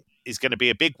 you think is going to be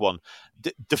a big one.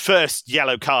 The first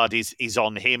yellow card is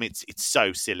on him. It's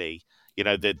so silly.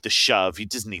 The shove, he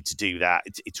doesn't need to do that.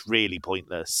 It's really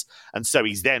pointless. And so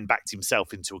he's then backed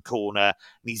himself into a corner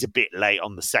and he's a bit late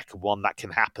on the second one. That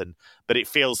can happen. But it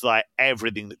feels like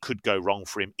everything that could go wrong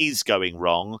for him is going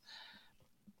wrong.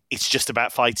 It's just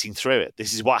about fighting through it.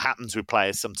 This is what happens with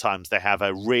players sometimes. They have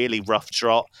a really rough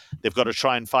trot. They've got to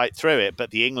try and fight through it.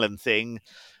 But the England thing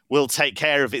will take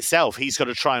care of itself. He's got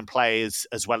to try and play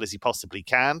as well as he possibly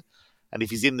can. And if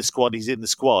he's in the squad, he's in the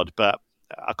squad. But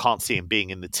I can't see him being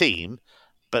in the team.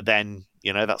 But then,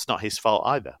 that's not his fault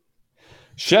either.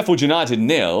 Sheffield United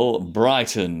 0,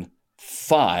 Brighton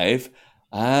 5.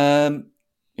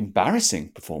 Embarrassing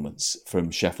performance from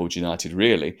Sheffield United,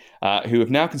 really, who have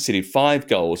now conceded 5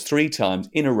 goals 3 times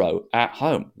in a row at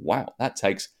home. Wow, that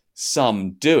takes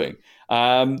some doing.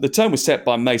 The tone was set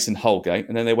by Mason Holgate,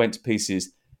 and then they went to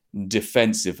pieces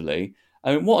defensively.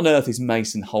 I mean, what on earth is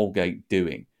Mason Holgate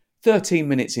doing? 13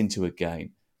 minutes into a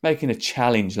game, making a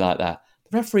challenge like that.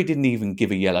 The referee didn't even give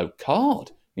a yellow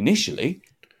card initially.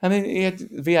 I mean,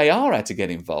 VAR had to get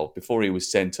involved before he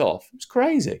was sent off. It was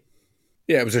crazy.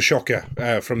 Yeah, it was a shocker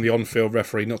from the on-field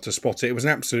referee not to spot it. It was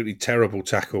an absolutely terrible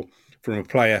tackle from a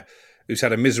player who's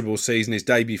had a miserable season. His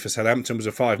debut for Southampton was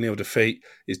a 5-0 defeat.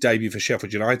 His debut for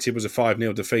Sheffield United was a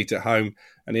 5-0 defeat at home.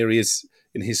 And here he is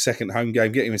in his second home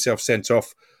game, getting himself sent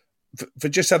off for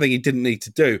just something he didn't need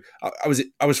to do. I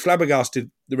was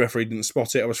flabbergasted the referee didn't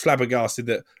spot it. I was flabbergasted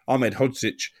that Ahmed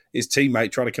Hodzic, his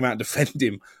teammate, tried to come out and defend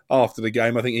him after the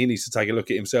game. I think he needs to take a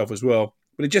look at himself as well.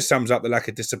 But it just sums up the lack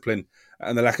of discipline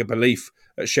and the lack of belief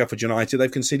at Sheffield United.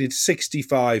 They've conceded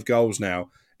 65 goals now.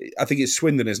 I think it's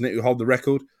Swindon, isn't it, who hold the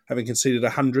record, having conceded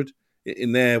 100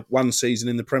 in their one season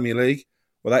in the Premier League.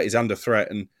 Well, that is under threat.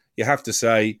 And you have to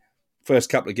say, first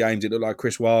couple of games, it looked like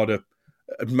Chris Wilder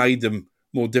had made them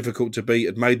more difficult to beat,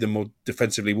 had made them more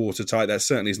defensively watertight. That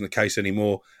certainly isn't the case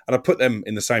anymore. And I put them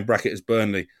in the same bracket as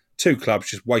Burnley. 2 clubs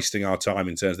just wasting our time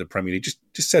in terms of the Premier League.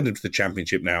 Just send them to the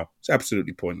Championship now. It's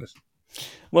absolutely pointless.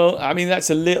 Well, I mean, that's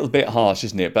a little bit harsh,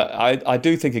 isn't it? But I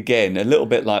do think, again, a little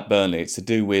bit like Burnley, it's to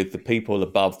do with the people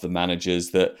above the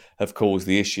managers that have caused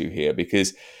the issue here,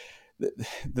 because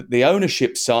the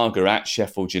ownership saga at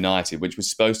Sheffield United, which was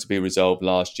supposed to be resolved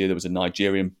last year, there was a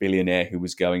Nigerian billionaire who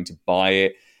was going to buy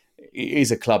it. It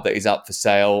is a club that is up for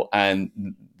sale, and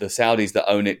the Saudis that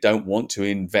own it don't want to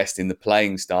invest in the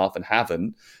playing staff and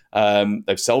haven't.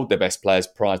 They've sold their best players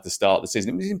prior to the start of the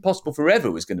season. It was impossible for whoever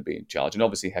was going to be in charge, and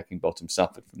obviously Heckingbottom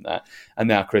suffered from that, and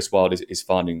now Chris Wilder is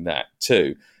finding that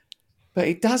too. But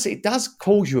it does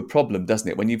cause you a problem, doesn't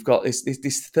it, when you've got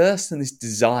this thirst and this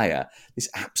desire, this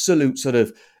absolute sort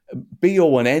of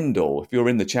be-all and end-all, if you're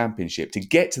in the Championship, to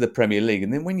get to the Premier League,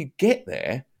 and then when you get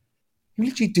there, you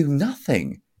literally do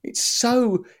nothing. It's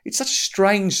such a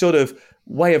strange sort of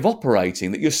way of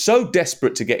operating that you're so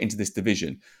desperate to get into this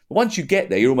division. But once you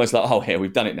get there, you're almost like, oh, here,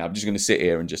 we've done it now. I'm just going to sit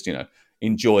here and just,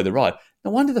 enjoy the ride.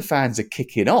 No wonder the fans are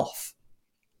kicking off.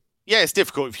 Yeah, it's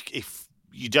difficult if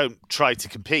you don't try to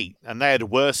compete. And they had a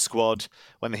worse squad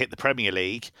when they hit the Premier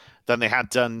League than they had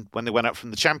done when they went up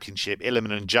from the Championship.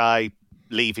 Iliman Ndiaye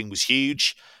leaving was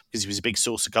huge because he was a big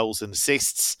source of goals and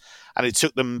assists. And it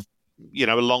took them,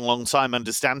 a long, long time,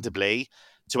 understandably,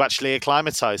 to actually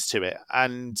acclimatise to it.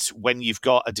 And when you've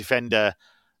got a defender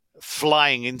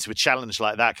flying into a challenge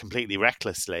like that completely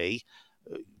recklessly,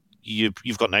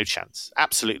 you've got no chance.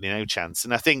 Absolutely no chance.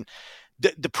 And I think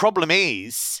the problem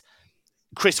is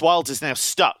Chris Wilder's now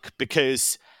stuck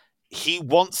because he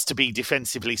wants to be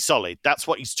defensively solid. That's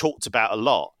what he's talked about a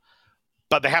lot.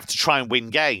 But they have to try and win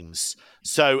games.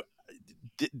 So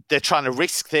they're trying to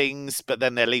risk things, but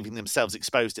then they're leaving themselves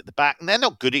exposed at the back, and they're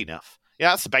not good enough. Yeah,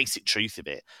 that's the basic truth of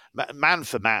it. Man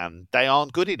for man, they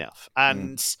aren't good enough.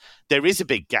 And there is a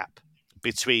big gap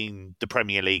between the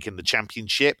Premier League and the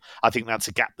Championship. I think that's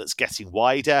a gap that's getting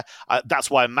wider.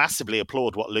 That's why I massively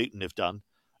applaud what Luton have done.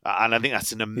 And I think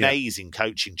that's an amazing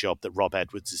coaching job that Rob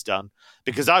Edwards has done,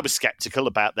 because I was sceptical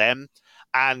about them.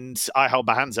 And I hold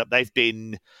my hands up. They've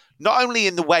been not only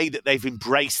in the way that they've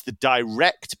embraced the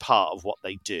direct part of what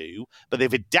they do, but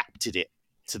they've adapted it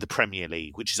to the Premier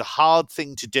League, which is a hard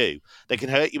thing to do. They can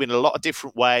hurt you in a lot of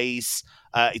different ways.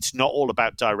 It's not all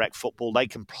about direct football. They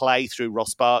can play through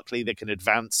Ross Barkley. They can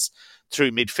advance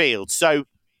through midfield. So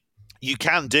you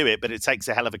can do it, but it takes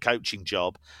a hell of a coaching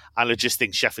job. And I just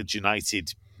think Sheffield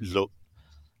United look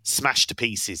smashed to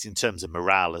pieces in terms of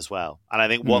morale as well. And I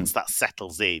think once that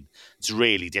settles in, it's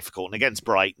really difficult. And against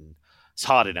Brighton, it's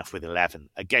hard enough with 11.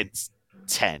 Against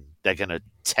 10, they're going to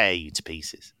tear you to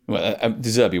pieces. Well, De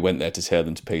Zerbi went there to tear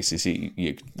them to pieces.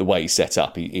 The way he set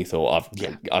up, he thought,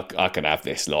 I can have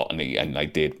this lot, and they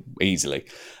did easily.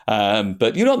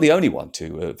 But you're not the only one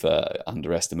to have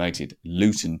underestimated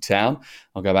Luton Town.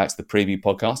 I'll go back to the preview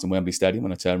podcast in Wembley Stadium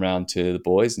when I turned around to the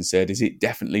boys and said, is it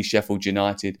definitely Sheffield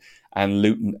United and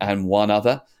Luton and one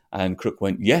other? And Crook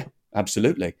went, yeah,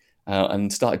 absolutely.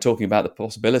 And started talking about the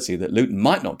possibility that Luton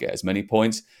might not get as many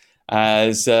points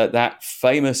as that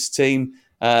famous team,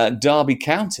 Derby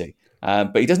County.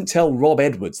 But he doesn't tell Rob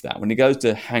Edwards that. When he goes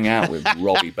to hang out with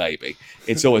Robbie Baby,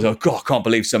 it's always, oh, God, I can't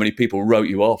believe so many people wrote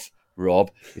you off, Rob.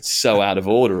 It's so out of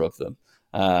order of them.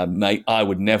 Mate, I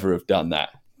would never have done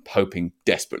that, hoping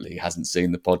desperately he hasn't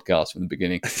seen the podcast from the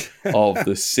beginning of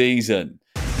the season.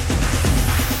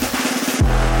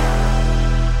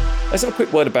 Let's have a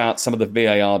quick word about some of the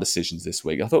VAR decisions this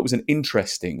week. I thought it was an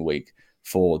interesting week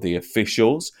for the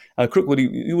officials. Crookwood,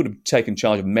 you would have taken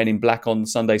charge of Men in Black on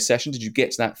Sunday session. Did you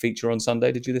get to that feature on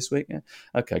Sunday? Did you this week? Yeah.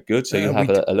 Okay, good. So you'll have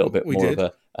a little bit more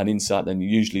of an insight than you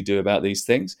usually do about these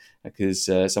things, because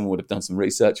someone would have done some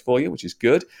research for you, which is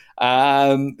good.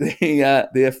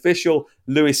 The official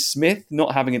Lewis Smith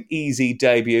not having an easy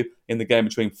debut in the game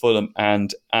between Fulham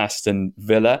and Aston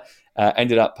Villa.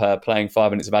 Ended up playing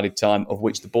 5 minutes of added time, of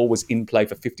which the ball was in play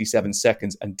for 57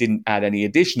 seconds and didn't add any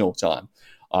additional time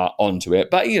onto it.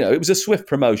 But, it was a swift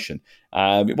promotion.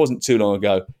 It wasn't too long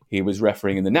ago he was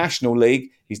refereeing in the National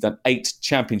League. He's done 8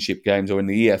 championship games, or in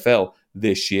the EFL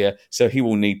this year, so he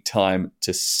will need time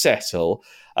to settle.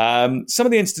 Some of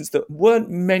the incidents that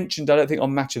weren't mentioned, I don't think,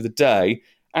 on Match of the Day,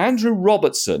 Andrew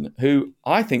Robertson, who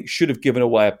I think should have given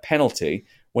away a penalty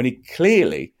when he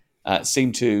clearly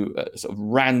seemed to sort of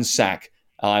ransack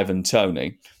Ivan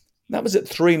Toney. That was at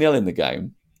 3-0 in the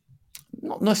game.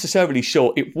 Not necessarily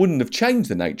sure it wouldn't have changed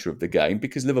the nature of the game,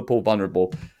 because Liverpool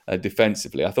vulnerable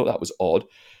defensively. I thought that was odd.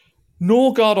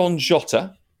 Norgard on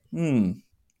Jota. Can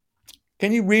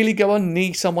you really go and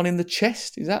knee someone in the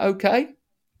chest? Is that okay?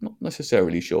 Not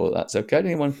necessarily sure that's okay.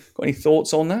 Anyone got any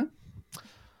thoughts on that?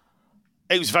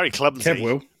 It was very clumsy. Kev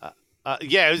will.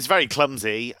 Yeah, it was very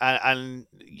clumsy, and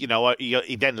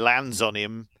he then lands on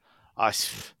him. I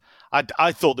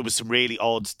thought there was some really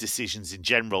odd decisions in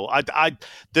general.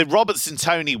 The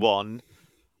Robertson-Toney one,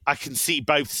 I can see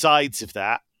both sides of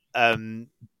that,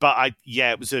 but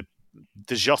it was the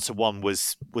Jota one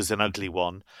was an ugly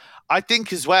one. I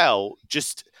think as well,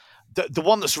 just the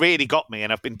one that's really got me,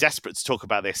 and I've been desperate to talk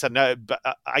about this. I know, but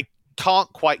I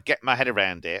can't quite get my head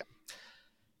around it,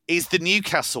 is the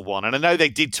Newcastle one. And I know they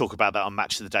did talk about that on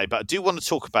Match of the Day, but I do want to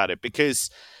talk about it because,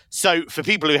 so for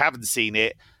people who haven't seen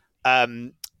it,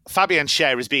 Fabian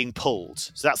Schär is being pulled.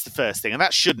 So that's the first thing. And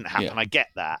that shouldn't happen. Yeah. I get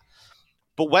that.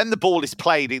 But when the ball is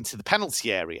played into the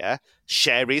penalty area,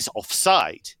 Schär is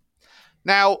offside.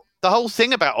 Now, the whole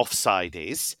thing about offside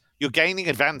is you're gaining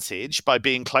advantage by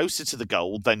being closer to the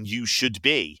goal than you should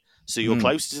be. So you're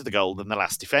closer to the goal than the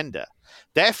last defender.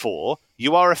 Therefore,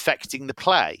 you are affecting the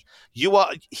play.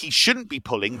 He shouldn't be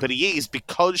pulling, but he is,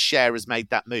 because Schär has made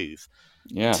that move.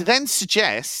 Yeah. To then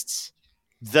suggest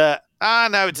that,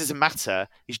 no, it doesn't matter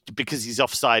because he's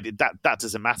offside, that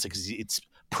doesn't matter because it's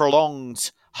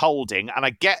prolonged holding. And I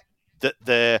get that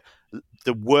the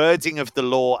wording of the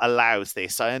law allows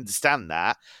this. I understand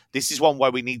that. This is one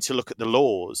where we need to look at the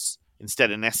laws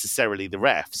instead of necessarily the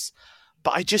refs.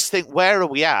 But I just think, where are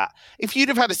we at? If you'd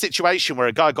have had a situation where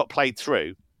a guy got played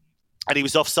through and he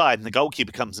was offside and the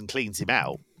goalkeeper comes and cleans him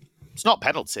out, it's not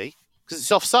penalty because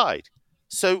it's offside.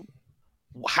 So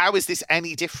how is this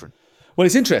any different? Well,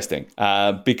 it's interesting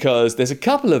because there's a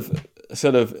couple of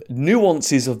sort of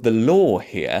nuances of the law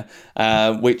here,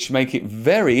 which make it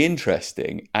very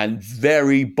interesting and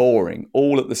very boring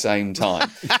all at the same time.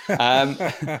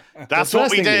 That's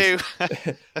what we do.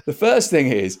 The first thing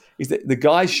is that the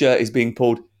guy's shirt is being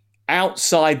pulled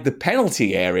outside the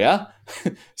penalty area.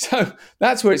 So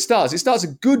that's where it starts. It starts a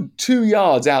good 2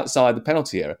 yards outside the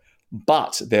penalty area.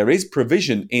 But there is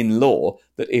provision in law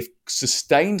that if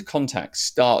sustained contact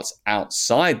starts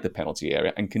outside the penalty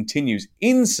area and continues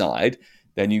inside,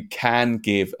 then you can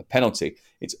give a penalty.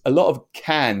 It's a lot of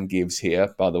can gives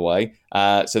here, by the way.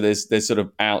 So there's sort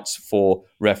of outs for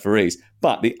referees.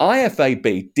 But the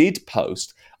IFAB did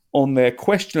post on their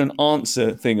question and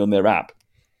answer thing on their app.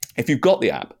 If you've got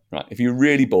the app, right, if you're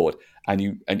really bored and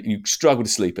you struggle to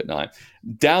sleep at night,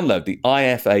 download the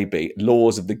IFAB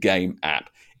Laws of the Game app.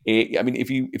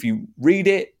 If you read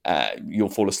it, you'll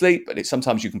fall asleep. But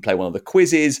sometimes you can play one of the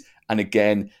quizzes. And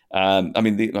again,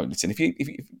 listen, if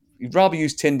you'd rather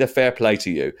use Tinder, fair play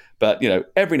to you. But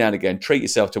every now and again, treat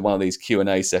yourself to one of these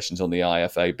Q&A sessions on the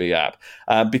IFAB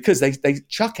app because they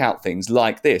chuck out things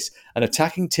like this: an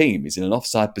attacking team is in an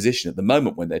offside position at the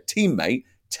moment when their teammate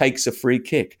takes a free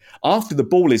kick. After the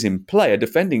ball is in play, a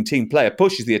defending team player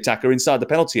pushes the attacker inside the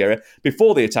penalty area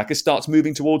before the attacker starts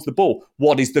moving towards the ball.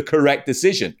 What is the correct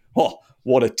decision? Oh,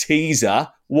 what a teaser.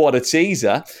 What a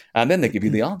teaser. And then they give you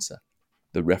the answer.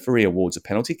 The referee awards a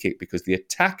penalty kick because the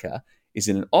attacker is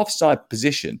in an offside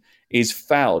position, is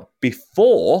fouled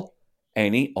before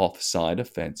any offside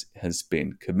offence has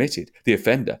been committed. The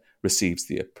offender receives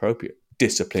the appropriate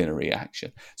disciplinary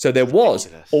action. So there was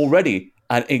already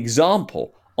an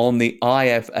example on the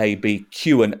IFAB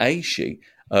Q&A sheet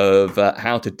of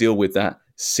how to deal with that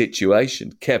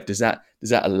situation. Kev, does that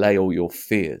allay all your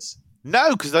fears?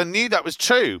 No, because I knew that was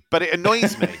true, but it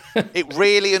annoys me. It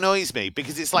really annoys me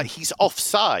because it's like he's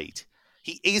offside.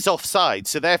 He is offside,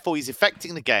 so therefore he's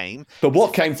affecting the game. But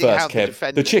what came first,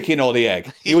 Kev? The chicken or the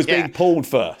egg? He was being pulled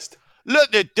first.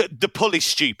 Look, the pull is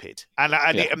stupid, and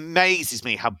it amazes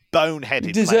me how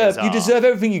boneheaded players are. You deserve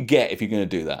everything you get if you're going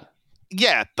to do that.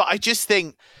 Yeah, but I just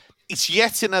think it's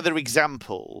yet another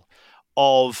example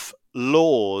of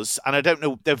laws, and I don't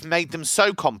know, they've made them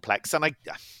so complex, and I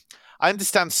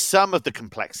understand some of the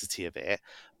complexity of it,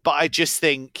 but I just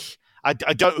think I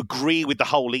don't agree with the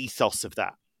whole ethos of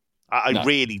that. I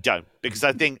really don't, because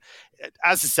I think,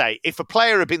 as I say, if a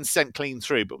player had been sent clean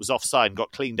through but was offside and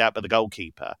got cleaned out by the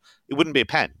goalkeeper, it wouldn't be a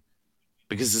pen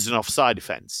because it's an offside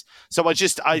offence. So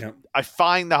I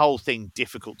find the whole thing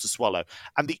difficult to swallow.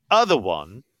 And the other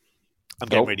one, I'm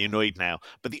getting really annoyed now,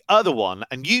 but the other one,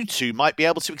 and you two might be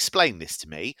able to explain this to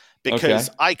me because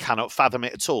I cannot fathom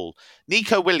it at all.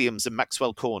 Nico Williams and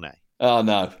Maxwell Cornet. Oh,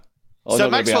 no. So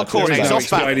Maxwell Cornet's off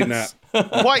balance.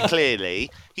 Quite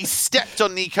clearly, he stepped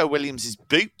on Nico Williams'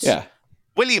 boot. Yeah.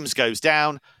 Williams goes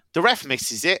down. The ref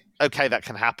misses it. Okay, that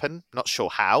can happen. Not sure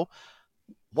how.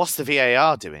 What's the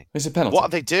VAR doing? It's a penalty. What are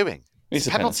they doing? It's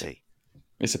a penalty.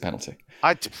 It's a penalty.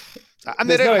 And there's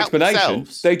they don't no help explanation.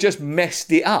 themselves. They just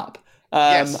messed it up.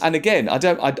 Yes. And again,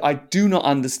 I do not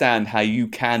understand how you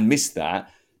can miss that,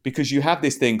 because you have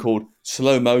this thing called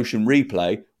slow motion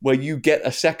replay where you get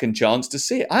a second chance to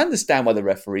see it. I understand why the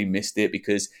referee missed it,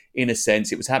 because in a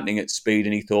sense it was happening at speed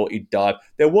and he thought he'd dive.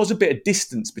 There was a bit of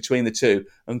distance between the two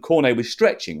and Cornet was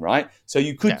stretching, right? So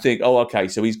you could think, oh, okay,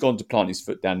 so he's gone to plant his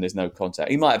foot down, there's no contact.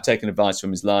 He might have taken advice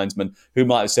from his linesman who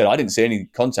might have said, I didn't see any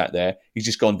contact there. He's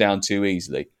just gone down too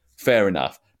easily. Fair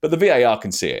enough. But the VAR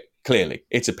can see it. Clearly,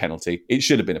 it's a penalty. It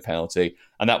should have been a penalty,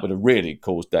 and that would have really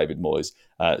caused David Moyes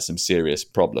some serious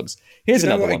problems. Here's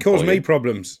another one. It caused me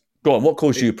problems. Go on, what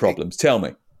caused you problems? Tell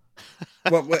me.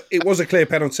 Well, it was a clear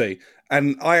penalty,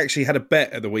 and I actually had a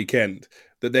bet at the weekend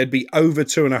that there'd be over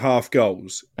 2.5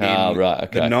 goals in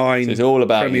the 9 so it's all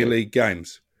about Premier you. League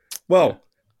games. Well,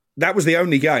 that was the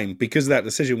only game because of that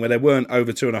decision where there weren't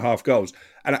over 2.5 goals.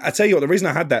 And I tell you what, the reason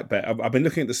I had that bet, I've been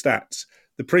looking at the stats.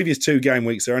 The previous 2 game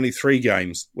weeks, there are only 3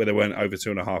 games where there weren't over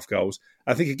 2.5 goals.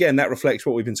 I think, again, that reflects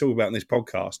what we've been talking about in this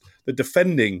podcast. The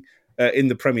defending in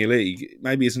the Premier League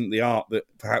maybe isn't the art that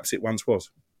perhaps it once was.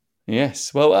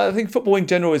 Yes. Well, I think football in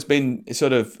general has been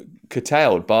sort of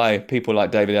curtailed by people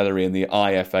like David Ellery and the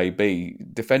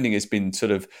IFAB. Defending has been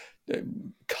sort of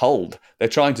cold. They're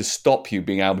trying to stop you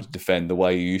being able to defend the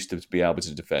way you used to be able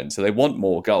to defend. So they want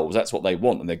more goals. That's what they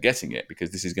want, and they're getting it,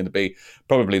 because this is going to be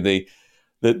probably the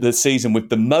season with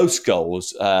the most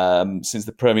goals since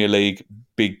the Premier League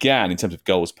began in terms of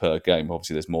goals per game.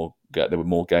 Obviously, there were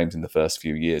more games in the first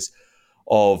few years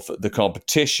of the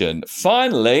competition.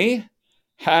 Finally,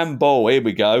 handball. Here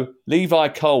we go. Levi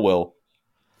Colwill.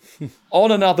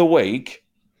 On another week,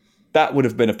 that would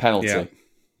have been a penalty. Yeah.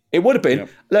 It would have been.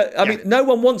 Yeah. I mean, no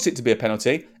one wants it to be a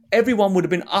penalty. Everyone would have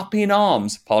been up in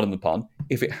arms, pardon the pun,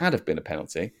 if it had have been a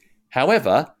penalty.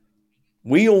 However,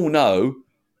 we all know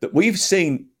that we've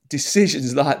seen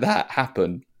decisions like that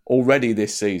happen already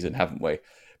this season, haven't we?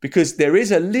 because there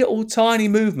is a little tiny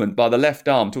movement by the left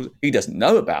arm. He doesn't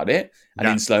know about it. And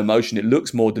in slow motion, it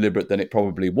looks more deliberate than it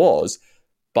probably was.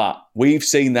 But we've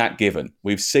seen that given.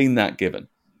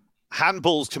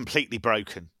 Handball's completely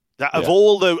broken. Of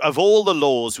all the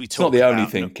laws we talk about, it's not the only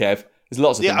thing, Kev. There's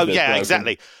lots of things.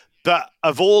 Exactly. But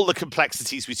of all the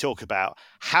complexities we talk about,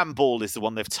 handball is the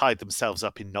one they've tied themselves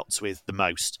up in knots with the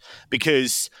most.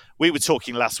 Because we were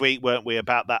talking last week, weren't we,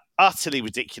 about that utterly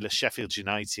ridiculous Sheffield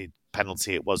United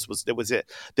penalty? Was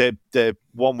it the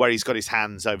one where he's got his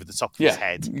hands over the top of his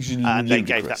head, and they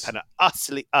gave that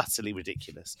penalty? Utterly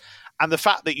ridiculous. And the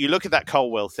fact that you look at that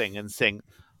Colwell thing and think,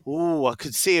 "Oh, I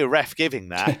could see a ref giving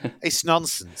that." It's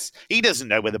nonsense. He doesn't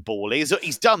know where the ball is.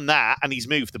 He's done that and he's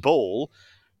moved the ball.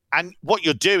 And what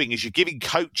you're doing is you're giving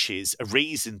coaches a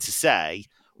reason to say,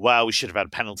 well, we should have had a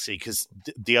penalty because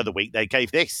the other week they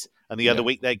gave this and the other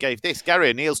week they gave this.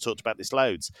 Gary O'Neill's talked about this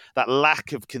loads, that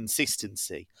lack of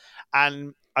consistency.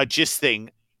 And I just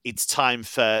think it's time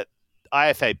for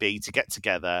IFAB to get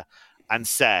together and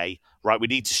say, right, we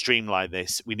need to streamline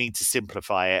this. We need to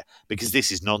simplify it because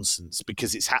this is nonsense,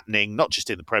 because it's happening not just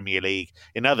in the Premier League,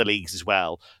 in other leagues as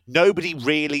well. Nobody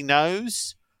really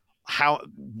knows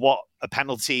what a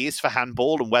penalty is for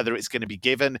handball and whether it's going to be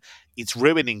given. It's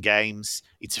ruining games.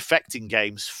 It's affecting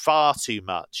games far too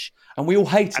much. And we all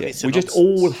hate it. We just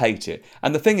all hate it.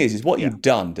 And the thing is what you've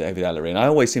done, David Ellery, and I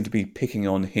always seem to be picking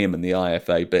on him and the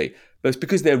IFAB, but it's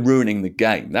because they're ruining the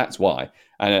game. That's why.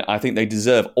 And I think they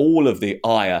deserve all of the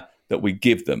ire that we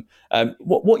give them.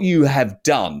 What you have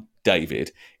done,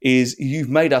 David, is you've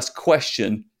made us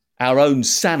question our own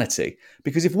sanity.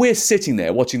 Because if we're sitting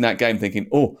there watching that game thinking,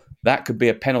 oh, that could be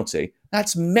a penalty,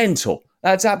 that's mental.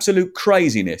 That's absolute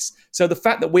craziness. So the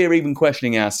fact that we're even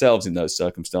questioning ourselves in those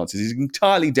circumstances is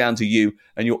entirely down to you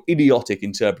and your idiotic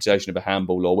interpretation of a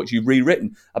handball law, which you've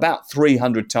rewritten about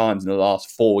 300 times in the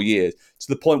last 4 years, to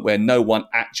the point where no one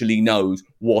actually knows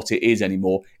what it is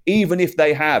anymore, even if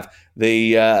they have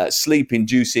the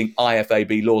sleep-inducing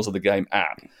IFAB Laws of the Game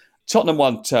app. Tottenham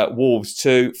 1, Wolves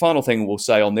 2. Final thing we'll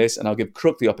say on this, and I'll give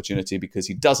Crook the opportunity because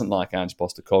he doesn't like Ange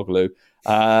Postecoglou.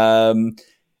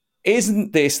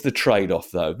 Isn't this the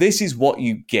trade-off, though? This is what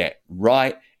you get,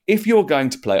 right? If you're going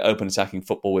to play open attacking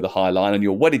football with a high line and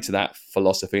you're wedded to that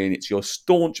philosophy and it's your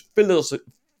staunch philosophical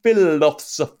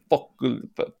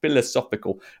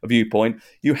viewpoint,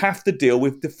 you have to deal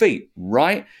with defeat,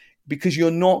 right? Because you're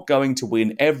not going to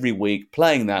win every week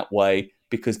playing that way,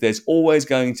 because there's always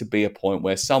going to be a point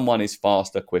where someone is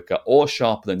faster, quicker, or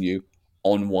sharper than you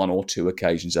on one or two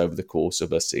occasions over the course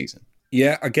of a season.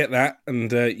 Yeah, I get that.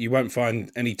 And you won't find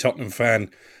any Tottenham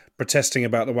fan protesting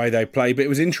about the way they play. But it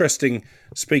was interesting,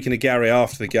 speaking to Gary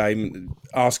after the game,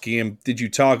 asking him, did you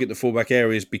target the fullback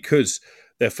areas because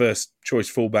their first choice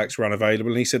fullbacks were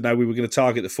unavailable? And he said, no, we were going to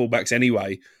target the fullbacks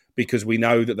anyway, because we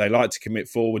know that they like to commit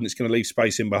forward and it's going to leave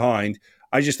space in behind.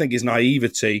 I just think his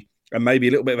naivety and maybe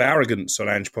a little bit of arrogance on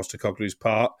Ange Postecoglou's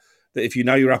part, that if you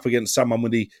know you're up against someone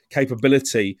with the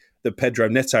capability that Pedro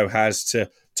Neto has to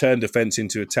turn defence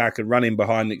into attack and run in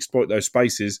behind and exploit those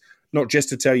spaces, not just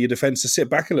to tell your defence to sit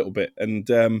back a little bit. And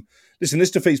listen,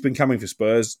 this defeat's been coming for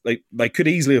Spurs. They could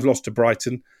easily have lost to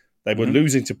Brighton. They were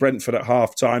losing to Brentford at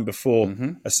half-time before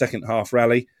a second-half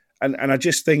rally. And I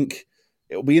just think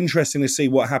it'll be interesting to see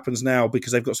what happens now,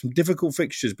 because they've got some difficult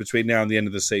fixtures between now and the end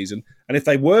of the season. And if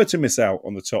they were to miss out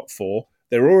on the top four,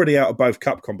 they're already out of both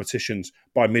cup competitions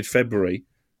by mid-February.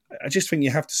 I just think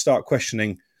you have to start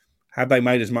questioning, have they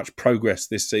made as much progress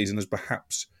this season as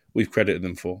perhaps we've credited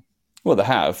them for? Well, they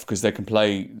have, because they can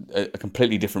play a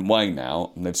completely different way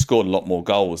now, and they've scored a lot more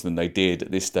goals than they did at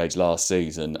this stage last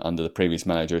season under the previous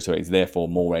manager, so it's therefore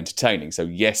more entertaining. So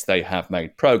yes, they have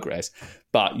made progress,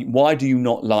 but why do you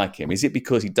not like him? Is it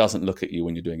because he doesn't look at you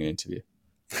when you're doing an interview?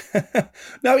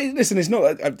 No, listen, it's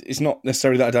not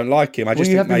necessarily that I don't like him. I just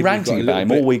you have been ranting about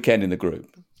him all weekend in the group.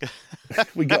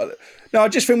 I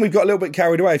just think we've got a little bit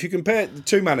carried away. If you compare the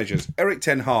two managers, Erik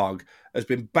ten Hag has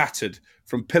been battered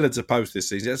from pillar to post this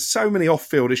season. There's so many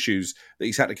off-field issues that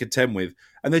he's had to contend with,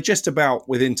 and they're just about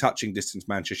within touching distance.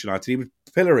 Manchester United. He was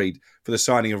pilloried for the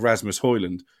signing of Rasmus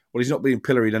Højlund. Well, he's not being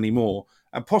pilloried anymore.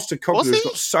 And Postecoglou has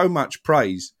got so much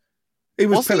praise. He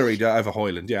was pilloried over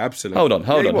Højlund. Yeah, absolutely. Hold on.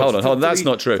 That's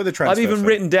not true. I've even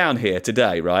written down here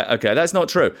today, right? Okay, that's not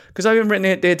true. Because I've even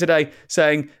written here today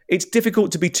saying it's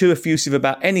difficult to be too effusive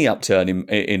about any upturn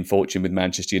in fortune with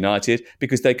Manchester United,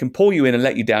 because they can pull you in and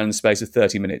let you down in the space of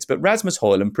 30 minutes. But Rasmus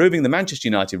Højlund, proving the Manchester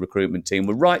United recruitment team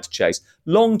were right to chase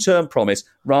long-term promise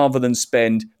rather than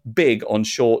spend big on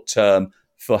short-term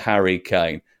for Harry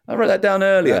Kane. I wrote that down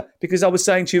earlier because I was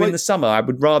saying to you in the summer I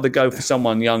would rather go for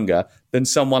someone younger than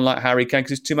someone like Harry Kane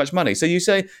because it's too much money. So you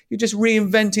say you're just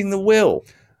reinventing the wheel.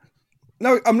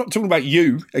 No, I'm not talking about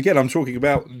you. Again, I'm talking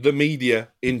about the media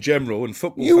in general and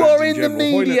football You fans are in the general.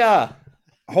 media.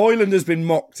 Højlund has been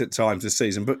mocked at times this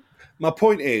season, but my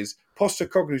point is,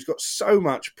 Postecoglou's got so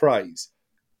much praise.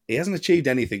 He hasn't achieved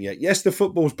anything yet. Yes, the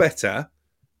football's better,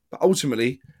 but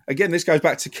ultimately, again, this goes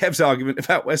back to Kev's argument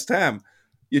about West Ham.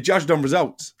 You're judged on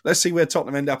results. Let's see where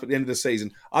Tottenham end up at the end of the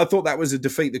season. I thought that was a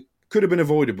defeat that could have been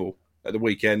avoidable at the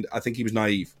weekend. I think he was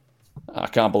naive. I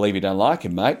can't believe you don't like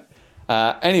him, mate.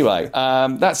 Anyway,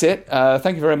 that's it.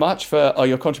 Thank you very much for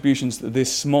your contributions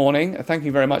this morning. Thank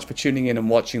you very much for tuning in and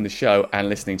watching the show and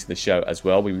listening to the show as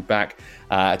well. We'll be back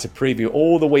to preview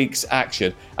all the week's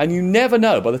action. And you never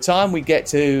know, by the time we get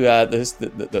to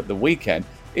the weekend,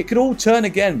 it could all turn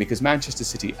again because Manchester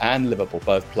City and Liverpool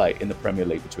both play in the Premier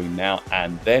League between now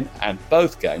and then. And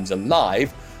both games are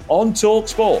live on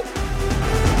TalkSport.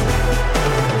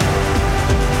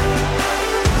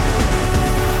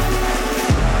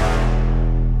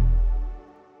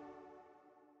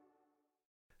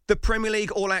 The Premier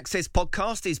League All Access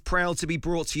podcast is proud to be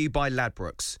brought to you by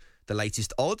Ladbrokes. The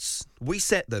latest odds, we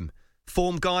set them.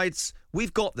 Form guides,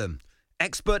 we've got them.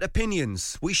 Expert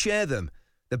opinions, we share them.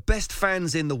 The best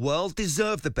fans in the world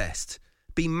deserve the best.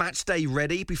 Be match day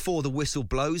ready before the whistle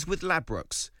blows with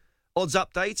Ladbrokes. Odds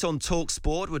update on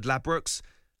TalkSport with Ladbrokes.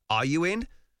 Are you in?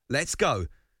 Let's go.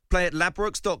 Play at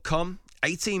ladbrokes.com.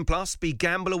 18 plus.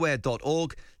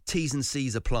 BeGambleAware.org. T's and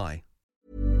C's apply.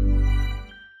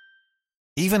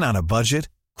 Even on a budget,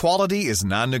 quality is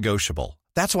non-negotiable.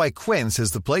 That's why Quince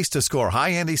is the place to score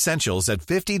high-end essentials at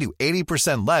 50 to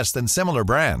 80% less than similar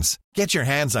brands. Get your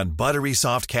hands on buttery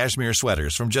soft cashmere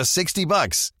sweaters from just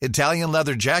 $60, Italian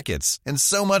leather jackets, and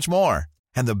so much more.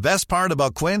 And the best part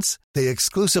about Quince, they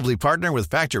exclusively partner with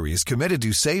factories committed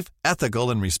to safe, ethical,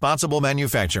 and responsible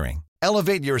manufacturing.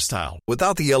 Elevate your style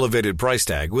without the elevated price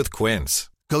tag with Quince.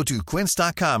 Go to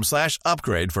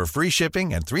quince.com/upgrade for free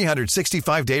shipping and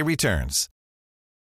 365-day returns.